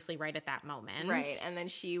obviously right at that moment. Right, and then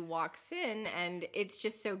she walks in, and it's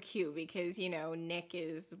just so cute because, you know, Nick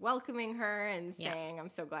is welcoming her and saying, I'm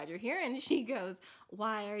so glad you're here, and she goes,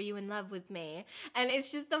 why are you in love with me? And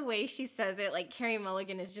it's just the way she says it, like Carey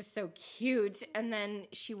Mulligan is just so cute. And then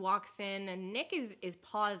she walks in, and Nick is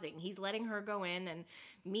pausing. He's letting her go in and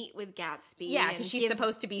meet with Gatsby. Yeah, because she's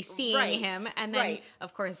supposed to be seeing him. And then,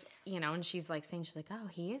 of course, you know, and she's like, oh,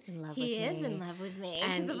 he is in love with me. He is in love with me.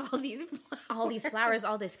 And because of all these flowers,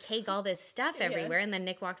 all this cake, all this stuff everywhere. And then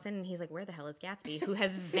Nick walks in, and he's like, where the hell is Gatsby? Who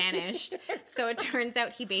has vanished. So it turns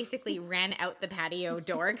out he basically ran out the patio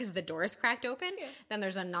door because the door is cracked open. Yeah. Then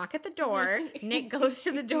there's a knock at the door. Nick goes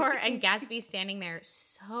to the door, and Gatsby's standing there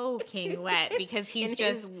soaking wet because he's in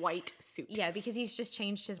just his white suit. Yeah, because he's just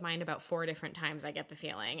changed his mind about 4 different times, I get the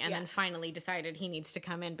feeling. And then finally decided he needs to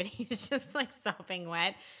come in, but he's just like sopping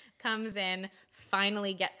wet. Comes in,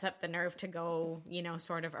 finally gets up the nerve to go, you know,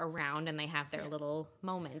 sort of around, and they have their little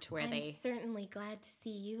moment where I'm certainly glad to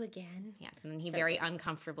see you again. Yes, and then he very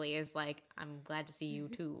uncomfortably is like, I'm glad to see you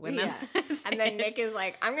too. And then Nick is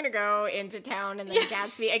like, I'm going to go into town, and then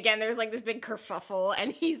Gatsby, again, there's like this big kerfuffle,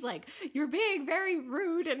 and he's like, you're being very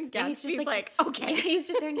rude, and Gatsby's like, okay. Yeah, he's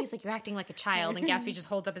just there, and he's like, you're acting like a child, and Gatsby just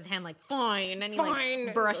holds up his hand like, fine, and he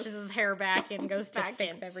like brushes his hair back and goes to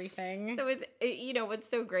fix everything. So it's, you know, what's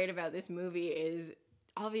so great about this movie is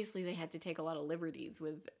obviously they had to take a lot of liberties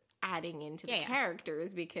with adding into the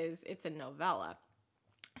characters because it's a novella.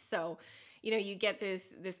 So, you get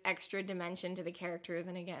this extra dimension to the characters.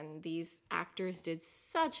 And again, these actors did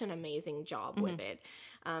such an amazing job with it.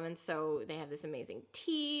 And so they have this amazing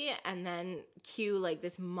tea, and then cue like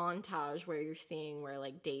this montage where you're seeing where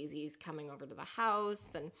like Daisy's coming over to the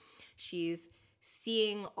house and she's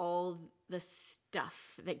seeing all the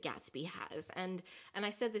stuff that Gatsby has. And I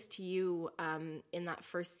said this to you in that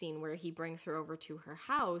first scene where he brings her over to her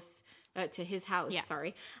house, to his house,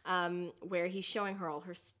 where he's showing her all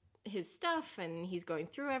his stuff and he's going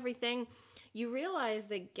through everything. You realize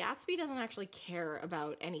that Gatsby doesn't actually care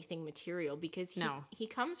about anything material because he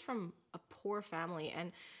comes from a poor family,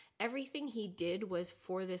 and everything he did was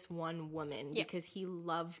for this one woman because he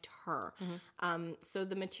loved her. So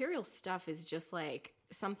the material stuff is just like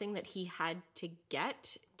something that he had to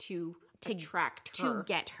get to attract her. To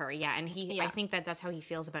get her, and I think that's how he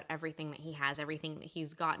feels about everything that he has, everything that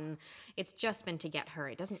he's gotten. It's just been to get her.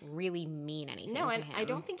 It doesn't really mean anything to him. I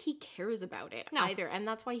don't think he cares about it either. And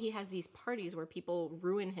that's why he has these parties where people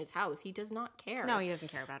ruin his house. He does not care. No, he doesn't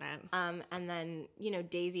care about it. And then,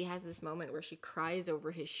 Daisy has this moment where she cries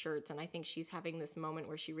over his shirts, and I think she's having this moment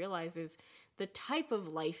where she realizes the type of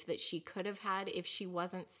life that she could have had if she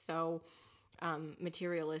wasn't so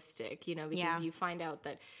materialistic, because you find out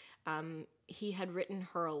that he had written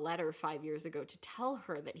her a letter 5 years ago to tell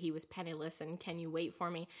her that he was penniless and can you wait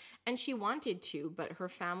for me? And she wanted to, but her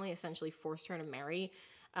family essentially forced her to marry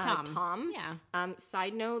Tom.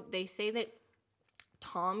 Side note, they say that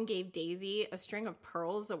Tom gave Daisy a string of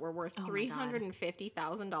pearls that were worth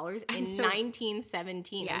 $350,000 in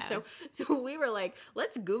 1917. And so we were like,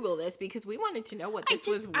 let's Google this because we wanted to know what this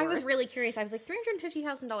was worth. I was really curious. I was like,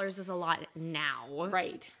 $350,000 is a lot now.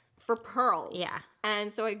 Right. For pearls. Yeah.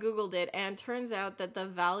 And so I Googled it, and turns out that the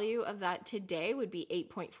value of that today would be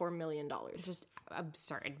 $8.4 million. Just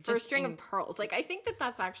absurd. For a string of pearls. Like, I think that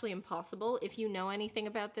that's actually impossible. If you know anything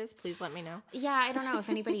about this, please let me know. Yeah, I don't know. If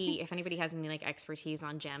anybody has any, like, expertise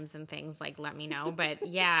on gems and things, like, let me know. But,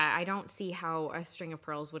 yeah, I don't see how a string of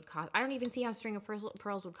pearls would cost. I don't even see how a string of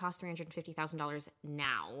pearls would cost $350,000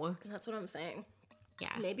 now. That's what I'm saying.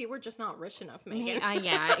 Yeah. Maybe we're just not rich enough, Megan.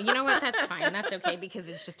 Yeah. You know what? That's fine. That's okay because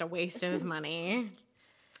it's just a waste of money.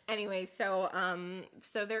 Anyway, so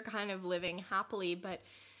they're kind of living happily, but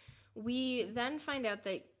we then find out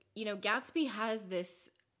that, Gatsby has this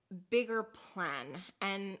bigger plan,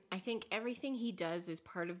 and I think everything he does is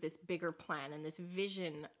part of this bigger plan and this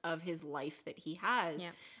vision of his life that he has. Yeah.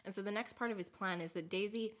 And so the next part of his plan is that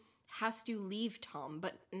Daisy has to leave Tom,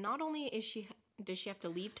 but not only does she have to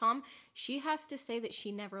leave Tom, she has to say that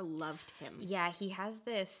she never loved him. Yeah, he has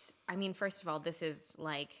this, I mean, first of all, this is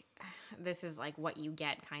like what you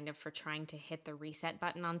get kind of for trying to hit the reset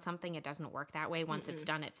button on something. It doesn't work that way. Once it's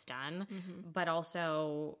done, it's done. But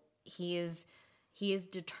also he is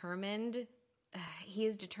determined.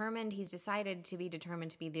 He's decided to be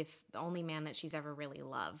the only man that she's ever really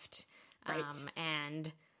loved. Right.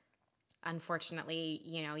 And unfortunately,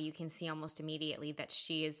 you can see almost immediately that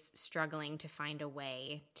she is struggling to find a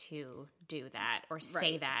way to do that or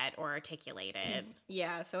say that or articulate it.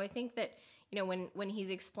 Yeah, so I think that, when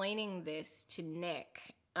he's explaining this to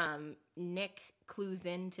Nick, Nick clues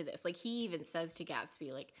into this. Like, he even says to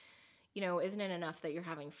Gatsby, like, isn't it enough that you're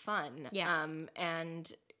having fun? Yeah.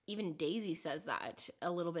 And even Daisy says that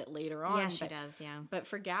a little bit later on. Yeah, she does, yeah. But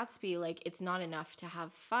for Gatsby, like, it's not enough to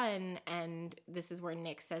have fun. And this is where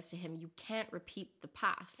Nick says to him, you can't repeat the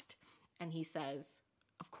past. And he says,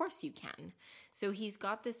 of course you can. So he's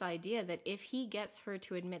got this idea that if he gets her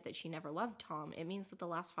to admit that she never loved Tom, it means that the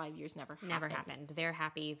last 5 years never happened. They're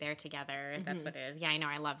happy. They're together. That's what it is. Yeah, I know.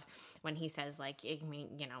 I love when he says, like,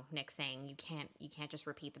 Nick saying, you can't just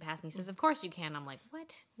repeat the past. And he says, of course you can. I'm like,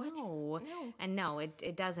 what? No. And no,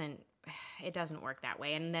 it doesn't work that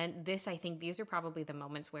way. And then I think these are probably the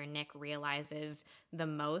moments where Nick realizes the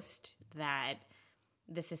most that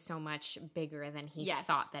this is so much bigger than he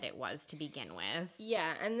thought that it was to begin with.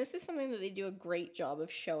 Yeah, and this is something that they do a great job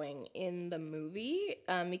of showing in the movie,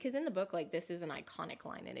 because in the book, like, this is an iconic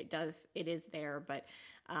line, and it is there, but,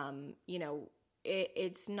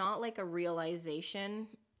 it's not like a realization.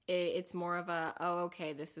 It's more of a,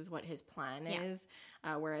 okay, this is what his plan is,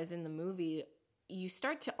 whereas in the movie, you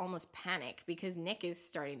start to almost panic because Nick is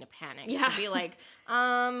starting to panic. Yeah. To be like,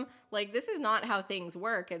 this is not how things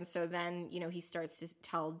work. And so then, he starts to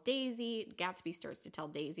tell Gatsby starts to tell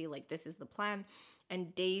Daisy, like, this is the plan.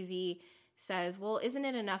 And Daisy says, well, isn't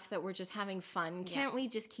it enough that we're just having fun? Can't we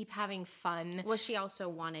just keep having fun? Well, she also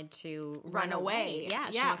wanted to run away. Yeah,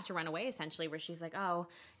 she wants to run away, essentially, where she's like, oh,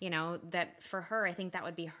 that for her, I think that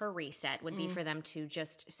would be her reset, would be for them to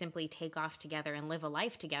just simply take off together and live a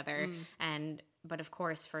life together. But of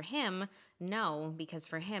course, for him, no, because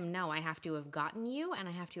for him, no, I have to have gotten you, and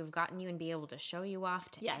I have to have gotten you and be able to show you off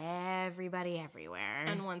to everybody everywhere.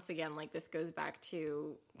 And once again, like, this goes back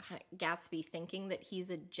to kind of Gatsby thinking that he's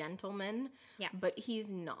a gentleman, but he's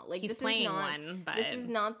not. Like, he's playing one, but this is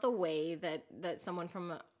not the way that someone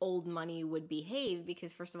from old money would behave,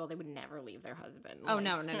 because first of all, they would never leave their husband. Oh, like,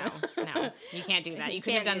 no, you can't do that. You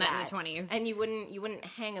couldn't have done that in the 20s, and you wouldn't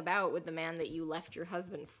hang about with the man that you left your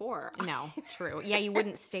husband for. No, true. Yeah, you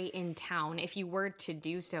wouldn't stay in town. If you were to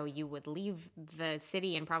do so, you would leave the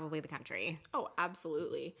city and probably the country. Oh,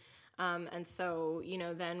 absolutely. And so,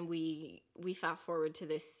 then we fast forward to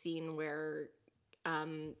this scene where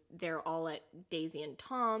they're all at Daisy and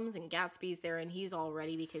Tom's, and Gatsby's there, and he's all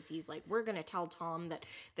ready because he's like, we're going to tell Tom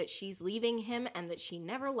that she's leaving him and that she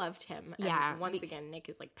never loved him. Yeah. And once again, Nick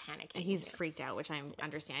is like panicking. He's freaked out, which I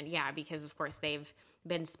understand. Yeah, because of course they've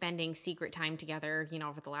been spending secret time together,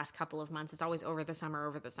 over the last couple of months. It's always over the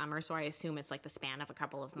summer. So I assume it's like the span of a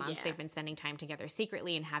couple of months. They've been spending time together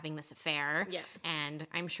secretly and having this affair. Yeah. And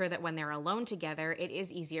I'm sure that when they're alone together, it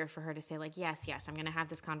is easier for her to say like, yes, I'm going to have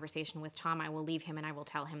this conversation with Tom. I will leave him and I will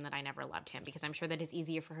tell him that I never loved him, because I'm sure that it's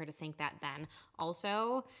easier for her to think that then.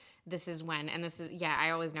 Also, I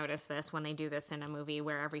always notice this when they do this in a movie,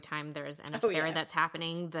 where every time there's an affair that's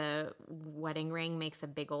happening, the wedding ring makes a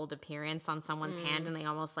big old appearance on someone's hand, and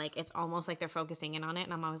it's almost like they're focusing in on it,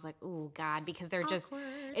 and I'm always like, oh God, because they're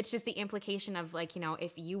it's just the implication of like,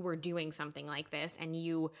 if you were doing something like this and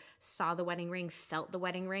you saw the wedding ring, felt the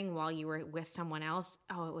wedding ring while you were with someone else,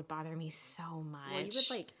 it would bother me so much. Well, you would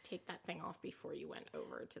like take that thing off before you went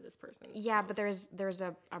over to this person's house. But there's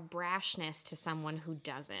a brashness to someone who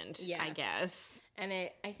doesn't. I guess. And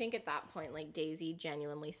I think at that point, like, Daisy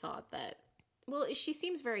genuinely thought that, well, she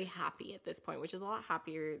seems very happy at this point, which is a lot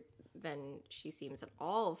happier than she seems at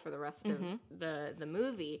all for the rest of the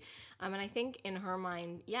movie. And I think in her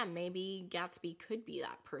mind, maybe Gatsby could be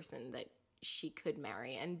that person that she could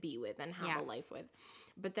marry and be with and have a life with.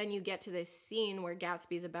 But then you get to this scene where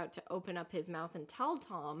Gatsby's about to open up his mouth and tell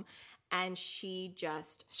Tom, and she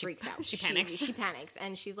just freaks out. She panics. She panics,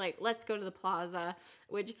 and she's like, let's go to the plaza,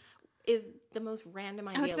 which is the most random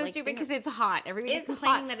idea. Oh, it's so stupid because it's hot. Everybody's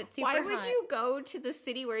complaining that it's super hot. Why would you go to the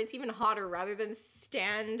city where it's even hotter rather than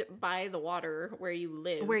stand by the water where you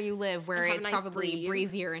live? Where it's nice probably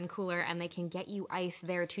breezier and cooler, and they can get you ice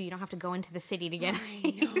there too. You don't have to go into the city to get ice.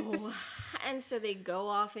 I know. And so they go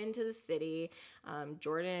off into the city.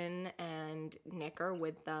 Jordan and Nick are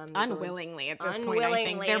with them. Unwillingly at this point, I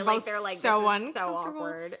think. They're both so uncomfortable. So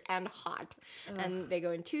awkward and hot. Ugh. And they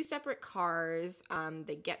go in two separate cars.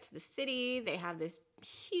 They get to the city. They have this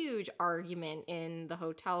huge argument in the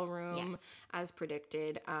hotel room, as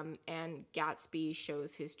predicted, and Gatsby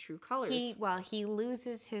shows his true colors. He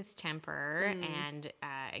loses his temper and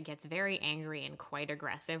gets very angry and quite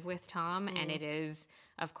aggressive with Tom, and it is,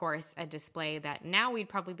 of course, a display that now we'd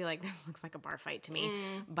probably be like, this looks like a bar fight to me,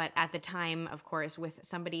 but at the time, of course, with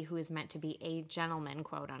somebody who is meant to be a gentleman,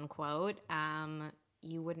 quote unquote,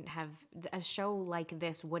 you wouldn't have, a show like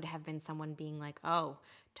this would have been someone being like, oh,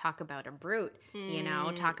 talk about a brute,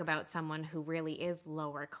 talk about someone who really is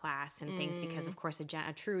lower class and things, because of course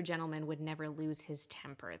a true gentleman would never lose his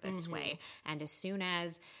temper this way. And as soon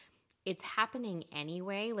as it's happening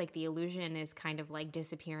anyway, like the illusion is kind of like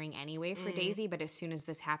disappearing anyway for Daisy, but as soon as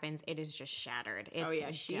this happens, it is just shattered.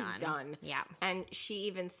 She's done. Yeah. And she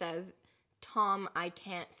even says, Tom, I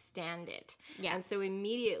can't stand it. Yeah. And so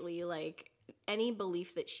immediately, like, any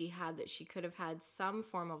belief that she had that she could have had some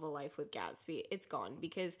form of a life with Gatsby, it's gone,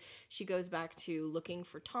 because she goes back to looking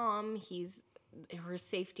for Tom. He's her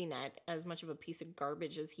safety net, as much of a piece of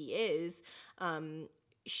garbage as he is.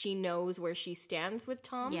 She knows where she stands with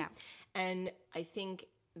Tom. Yeah. And I think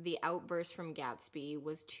the outburst from Gatsby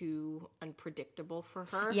was too unpredictable for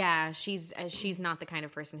her. Yeah, she's not the kind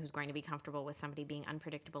of person who's going to be comfortable with somebody being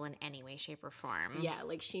unpredictable in any way, shape, or form. Yeah,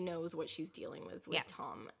 like she knows what she's dealing with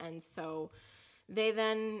Tom. And so they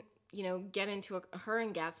then, get into her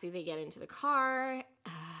and Gatsby, they get into the car.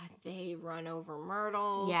 They run over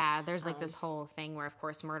Myrtle. Yeah, there's like this whole thing where, of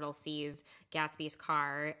course, Myrtle sees Gatsby's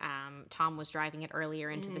car. Tom was driving it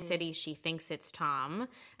earlier into the city. She thinks it's Tom,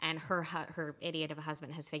 and her idiot of a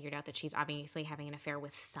husband has figured out that she's obviously having an affair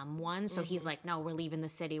with someone. So he's like, no, we're leaving the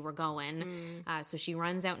city. We're going. So she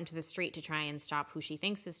runs out into the street to try and stop who she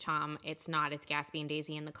thinks is Tom. It's not. It's Gatsby and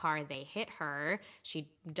Daisy in the car. They hit her.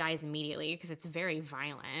 She dies immediately because it's very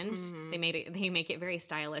violent. They make it very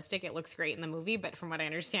stylistic. It looks great in the movie, but from what I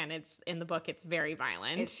understand, it's in the book, it's very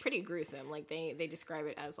violent. It's pretty gruesome. Like they describe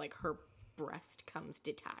it as like her breast comes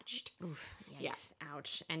detached. Oof, yikes, yeah.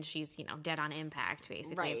 Ouch. And she's, dead on impact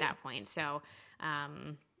basically at that point. So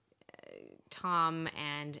Tom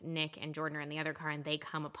and Nick and Jordan are in the other car, and they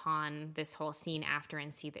come upon this whole scene after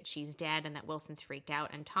and see that she's dead and that Wilson's freaked out.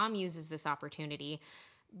 And Tom uses this opportunity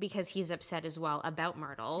because he's upset as well about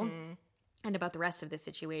Myrtle and about the rest of the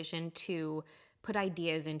situation to put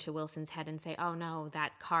ideas into Wilson's head and say, oh no,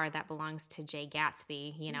 that car, that belongs to Jay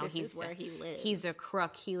Gatsby. This is where he lives. He's a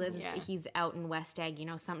crook. He's out in West Egg.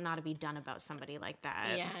 Something ought to be done about somebody like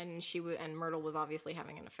that. Yeah, and Myrtle was obviously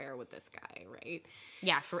having an affair with this guy, right?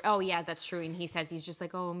 Yeah, that's true. And he says, he's just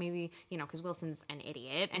like, oh, maybe, because Wilson's an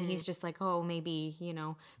idiot. And he's just like, oh, maybe he's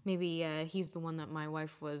the one that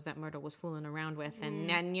that Myrtle was fooling around with. And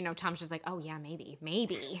Tom's just like, oh yeah,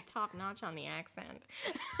 maybe. Top notch on the accent.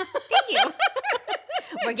 Thank you.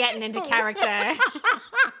 We're getting into character.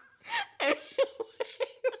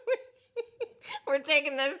 We're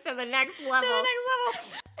taking this to the next level.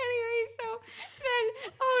 Anyway, so then,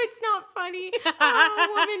 it's not funny. A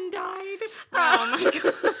woman died. Oh my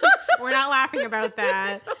God. We're not laughing about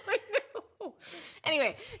that. I know.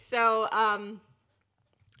 Anyway, so, I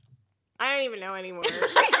don't even know anymore.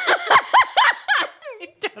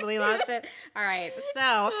 Totally lost it. All right.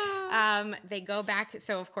 So they go back.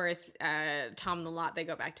 So, of course, Tom and the lot, they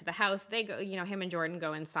go back to the house. They go, him and Jordan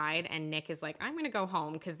go inside, and Nick is like, I'm going to go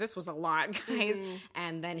home because this was a lot, guys.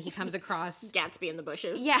 And then he comes across Gatsby in the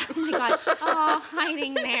bushes. Yeah. Oh, my God. Oh,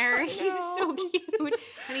 hiding there. He's so cute.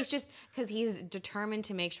 And he's just, because he's determined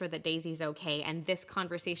to make sure that Daisy's okay. And this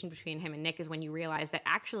conversation between him and Nick is when you realize that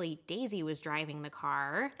actually Daisy was driving the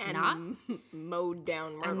car. And mowed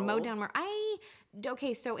down Myrtle.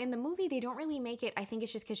 Okay, so in the movie, they don't really make it, I think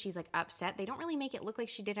it's just because she's, like, upset. They don't really make it look like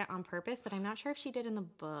she did it on purpose, but I'm not sure if she did in the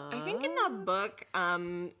book. I think in the book,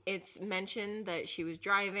 it's mentioned that she was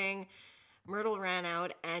driving, Myrtle ran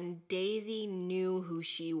out, and Daisy knew who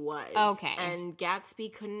she was. Okay. And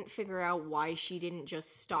Gatsby couldn't figure out why she didn't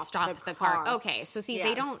just stop the car. Okay, so see,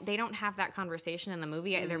 they don't have that conversation in the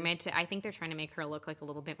movie. They're meant to, I think they're trying to make her look like a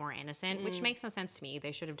little bit more innocent, which makes no sense to me.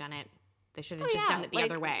 They should have done it. They should have done it the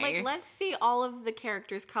other way. Like, let's see all of the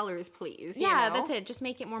characters' colors, please. Yeah, that's it. Just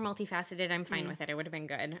make it more multifaceted. I'm fine with it. It would have been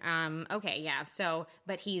good. Okay, yeah. So,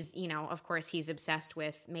 but he's, of course, he's obsessed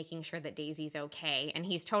with making sure that Daisy's okay. And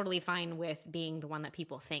he's totally fine with being the one that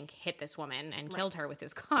people think hit this woman and killed her with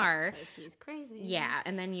his car. Because he's crazy. Yeah.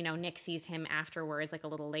 And then, Nick sees him afterwards, like a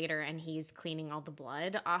little later, and he's cleaning all the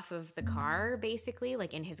blood off of the car, basically,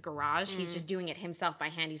 like in his garage. He's just doing it himself by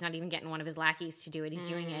hand. He's not even getting one of his lackeys to do it. He's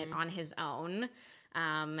doing it on his own,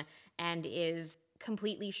 and is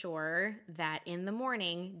completely sure that in the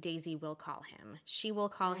morning Daisy will call him. She will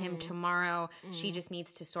call him tomorrow. She just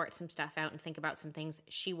needs to sort some stuff out and think about some things.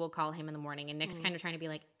 She will call him in the morning. And Nick's kind of trying to be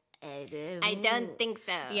like, I don't think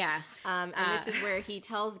so. Yeah. And this is where he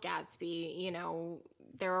tells Gatsby,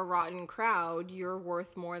 they're a rotten crowd. You're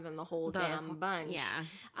worth more than the whole damn bunch.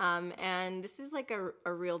 Yeah. And this is like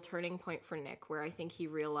a real turning point for Nick, where I think he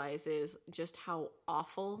realizes just how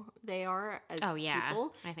awful they are as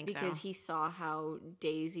people. I think because he saw how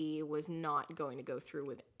Daisy was not going to go through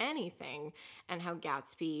with anything, and how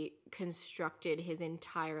Gatsby constructed his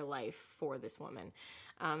entire life for this woman.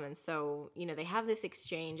 And so, they have this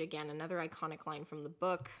exchange. Again, another iconic line from the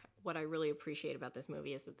book. What I really appreciate about this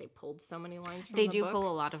movie is that they pulled so many lines from the book. They do pull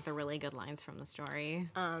a lot of the really good lines from the story.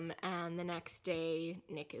 And the next day,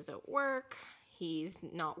 Nick is at work. He's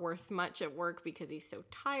not worth much at work because he's so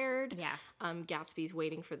tired. Yeah. Gatsby's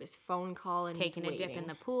waiting for this phone call, and taking a dip in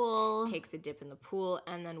the pool. Takes a dip in the pool,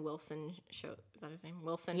 and then Wilson is that his name?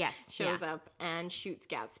 Wilson. Yes. Shows up and shoots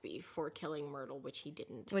Gatsby for killing Myrtle, which he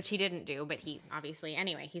didn't. Which he didn't do, but he obviously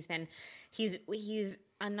anyway.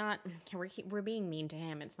 We're being mean to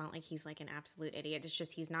him. It's not like he's like an absolute idiot. It's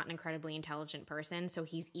just he's not an incredibly intelligent person, so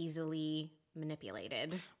he's easily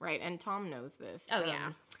manipulated. Right, and Tom knows this. Oh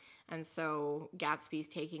yeah. And so Gatsby's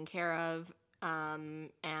taken care of, and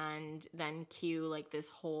then cue like this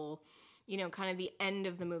whole, kind of the end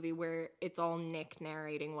of the movie where it's all Nick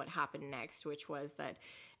narrating what happened next, which was that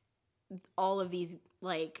all of these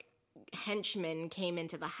like henchmen came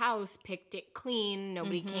into the house, picked it clean.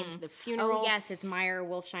 Nobody came to the funeral. Oh, yes, it's Meyer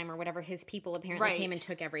Wolfsheim or whatever. His people apparently came and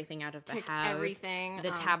took everything out of the house. Everything.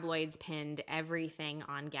 The tabloids pinned everything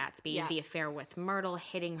on Gatsby. Yeah. The affair with Myrtle,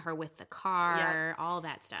 hitting her with the car, all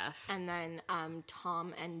that stuff. And then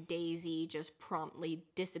Tom and Daisy just promptly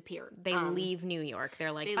disappeared. They leave New York.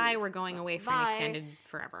 They're like, bye, we're going away for an extended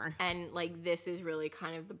forever. And, like, this is really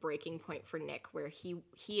kind of the breaking point for Nick, where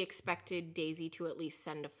he expected Daisy to at least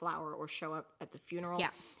send a flower or show up at the funeral. Yeah.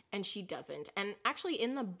 And she doesn't. And actually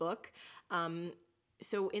in the book,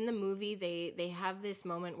 so in the movie, they have this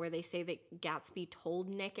moment where they say that Gatsby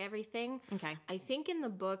told Nick everything. Okay. I think in the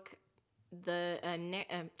book,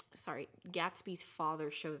 Gatsby's father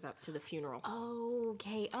shows up to the funeral. Oh,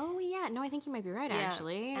 okay. Oh, yeah. No, I think you might be right,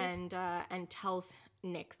 actually. And tells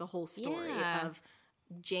Nick the whole story of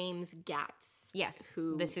James Gatz. Yes,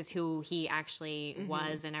 this is who he actually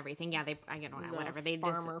was and everything. Yeah, whatever. They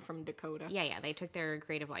farmer from Dakota. Yeah. They took their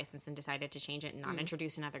creative license and decided to change it and not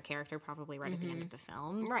introduce another character, probably right at the end of the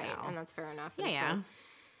film. Right, and that's fair enough.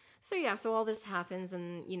 So all this happens,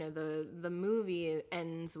 and the movie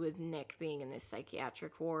ends with Nick being in this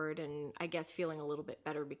psychiatric ward, and I guess feeling a little bit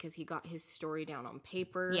better because he got his story down on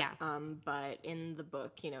paper. Yeah. But in the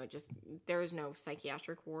book, there is no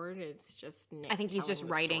psychiatric ward. It's just Nick. I think he's just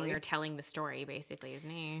writing or telling the story, basically,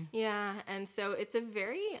 isn't he? Yeah, and so it's a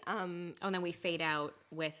very. And then we fade out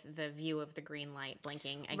with the view of the green light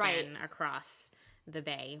blinking again across the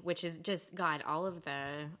bay, which is just all of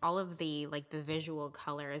the like the visual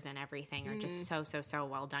colors and everything are just so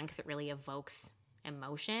well done because it really evokes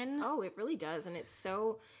emotion. Oh, it really does. And it's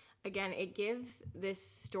so, again, it gives this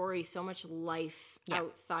story so much life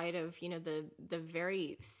outside of the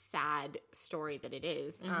very sad story that it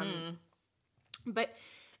is. But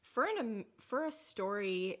for a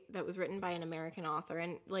story that was written by an American author,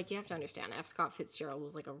 and like you have to understand, F. Scott Fitzgerald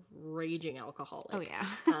was like a raging alcoholic. Oh yeah.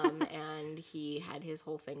 And he had his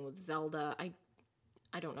whole thing with Zelda.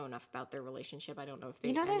 I don't know enough about their relationship. I don't know if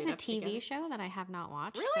they there's a TV show that I have not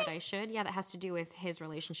watched that I should. Yeah, that has to do with his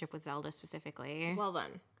relationship with Zelda specifically. Well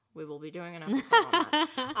then, we will be doing an episode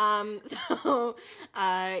on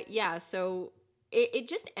that. So it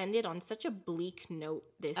just ended on such a bleak note,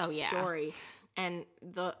 this story. And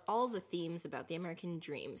all the themes about the American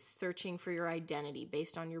dream, searching for your identity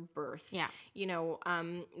based on your birth. Yeah.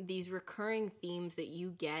 These recurring themes that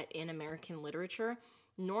you get in American literature,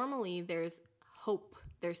 normally there's hope.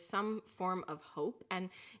 There's some form of hope. And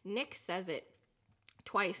Nick says it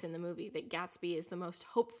twice in the movie that Gatsby is the most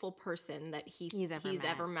hopeful person that he's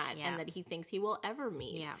ever met and that he thinks he will ever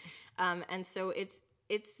meet. Yeah. And so it's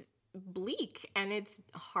bleak and it's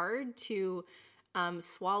hard to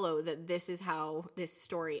swallow that this is how this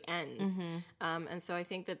story ends. And so I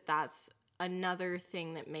think that that's another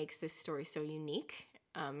thing that makes this story so unique.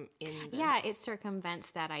 It circumvents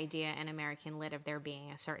that idea in American lit of there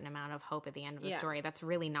being a certain amount of hope at the end of the story. That's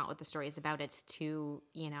really not what the story is about. It's to,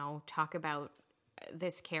 talk about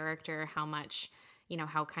this character, how much,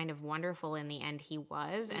 how kind of wonderful in the end he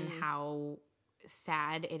was and how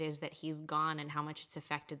sad it is that he's gone and how much it's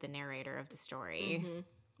affected the narrator of the story.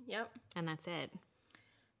 Yep. And that's it.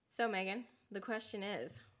 So, Megan, the question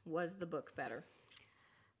is, was the book better?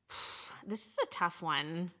 This is a tough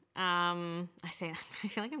one. I feel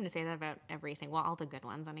like I'm going to say that about everything. Well, all the good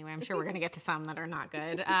ones anyway. I'm sure we're going to get to some that are not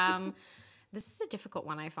good. This is a difficult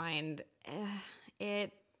one, I find. There's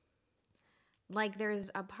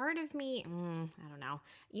a part of me, I don't know.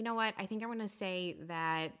 You know what? I think I'm going to say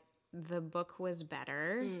that the book was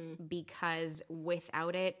better because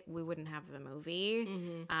without it, we wouldn't have the movie.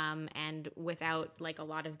 And without a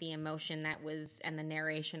lot of the emotion that was and the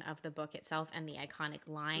narration of the book itself and the iconic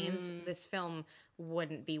lines, this film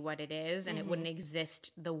wouldn't be what it is and it wouldn't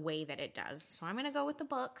exist the way that it does. So I'm going to go with the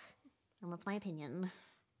book, and that's my opinion.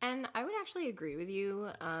 And I would actually agree with you.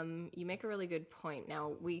 You make a really good point.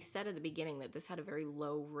 Now, we said at the beginning that this had a very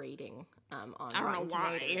low rating on Rotten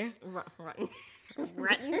Tomatoes.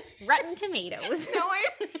 Rotten Tomatoes. No, I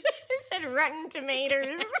said Rotten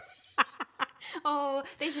Tomatoes. Oh,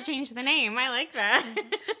 they should change the name. I like that. On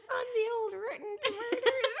the old Rotten Tomatoes.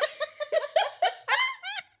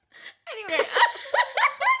 Anyway.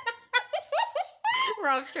 We're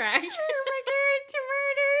off track.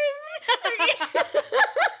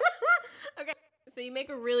 Okay, so you make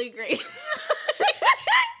a really great. I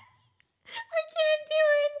can't do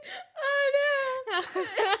it. Oh no.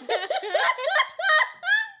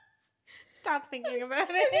 Stop thinking about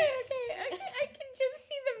it. Okay. I can just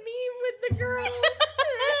see the meme with the girl.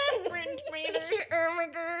 Oh my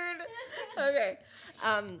god. Okay.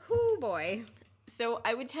 Oh boy. So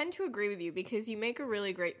I would tend to agree with you because you make a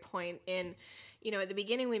really great point in, at the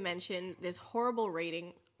beginning we mentioned this horrible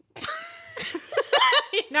rating.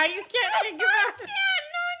 Now you can't think about it.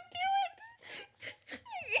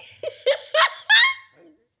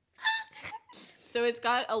 So it's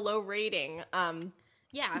got a low rating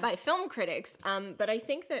by film critics. But I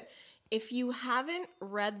think that if you haven't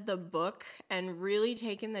read the book and really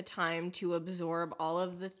taken the time to absorb all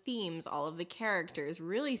of the themes, all of the characters,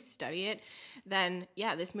 really study it, then,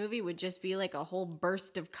 this movie would just be like a whole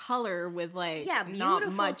burst of color with beautiful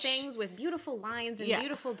not much things with beautiful lines and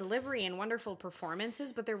beautiful delivery and wonderful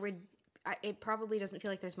performances, but it probably doesn't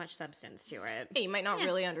feel like there's much substance to it. Yeah, you might not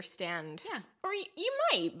really understand. Yeah. Or you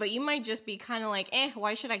might, but you might just be kind of like,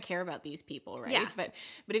 why should I care about these people, right? Yeah. But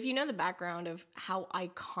if you know the background of how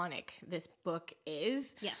iconic this book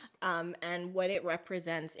is, yes, and what it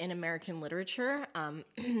represents in American literature,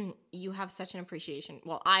 you have such an appreciation.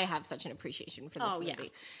 Well, I have such an appreciation for this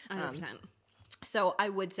movie. 100%. So I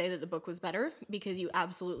would say that the book was better because you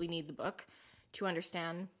absolutely need the book to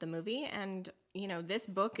understand the movie. And, this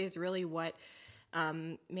book is really what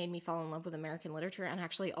made me fall in love with American literature and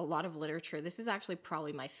actually a lot of literature. This is actually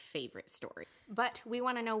probably my favorite story. But we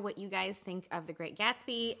want to know what you guys think of The Great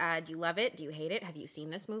Gatsby. Do you love it? Do you hate it? Have you seen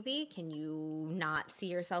this movie? Can you not see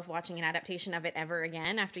yourself watching an adaptation of it ever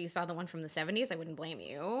again after you saw the one from the 70s? I wouldn't blame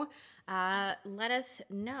you. Let us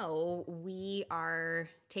know. We are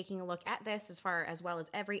taking a look at this as well as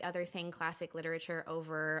every other thing classic literature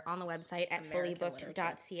over on the website at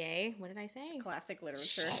fullybooked.ca. What did I say? Classic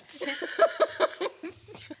literature. Shit.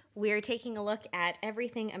 We're taking a look at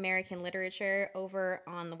everything American literature over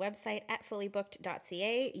on the website at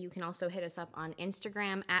fullybooked.ca. You can also hit us up on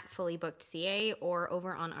Instagram at fullybookedca or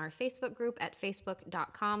over on our Facebook group at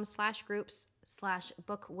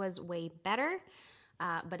facebook.com/groups/bookwaswaybetter.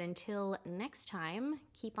 But until next time,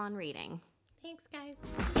 keep on reading. Thanks, guys.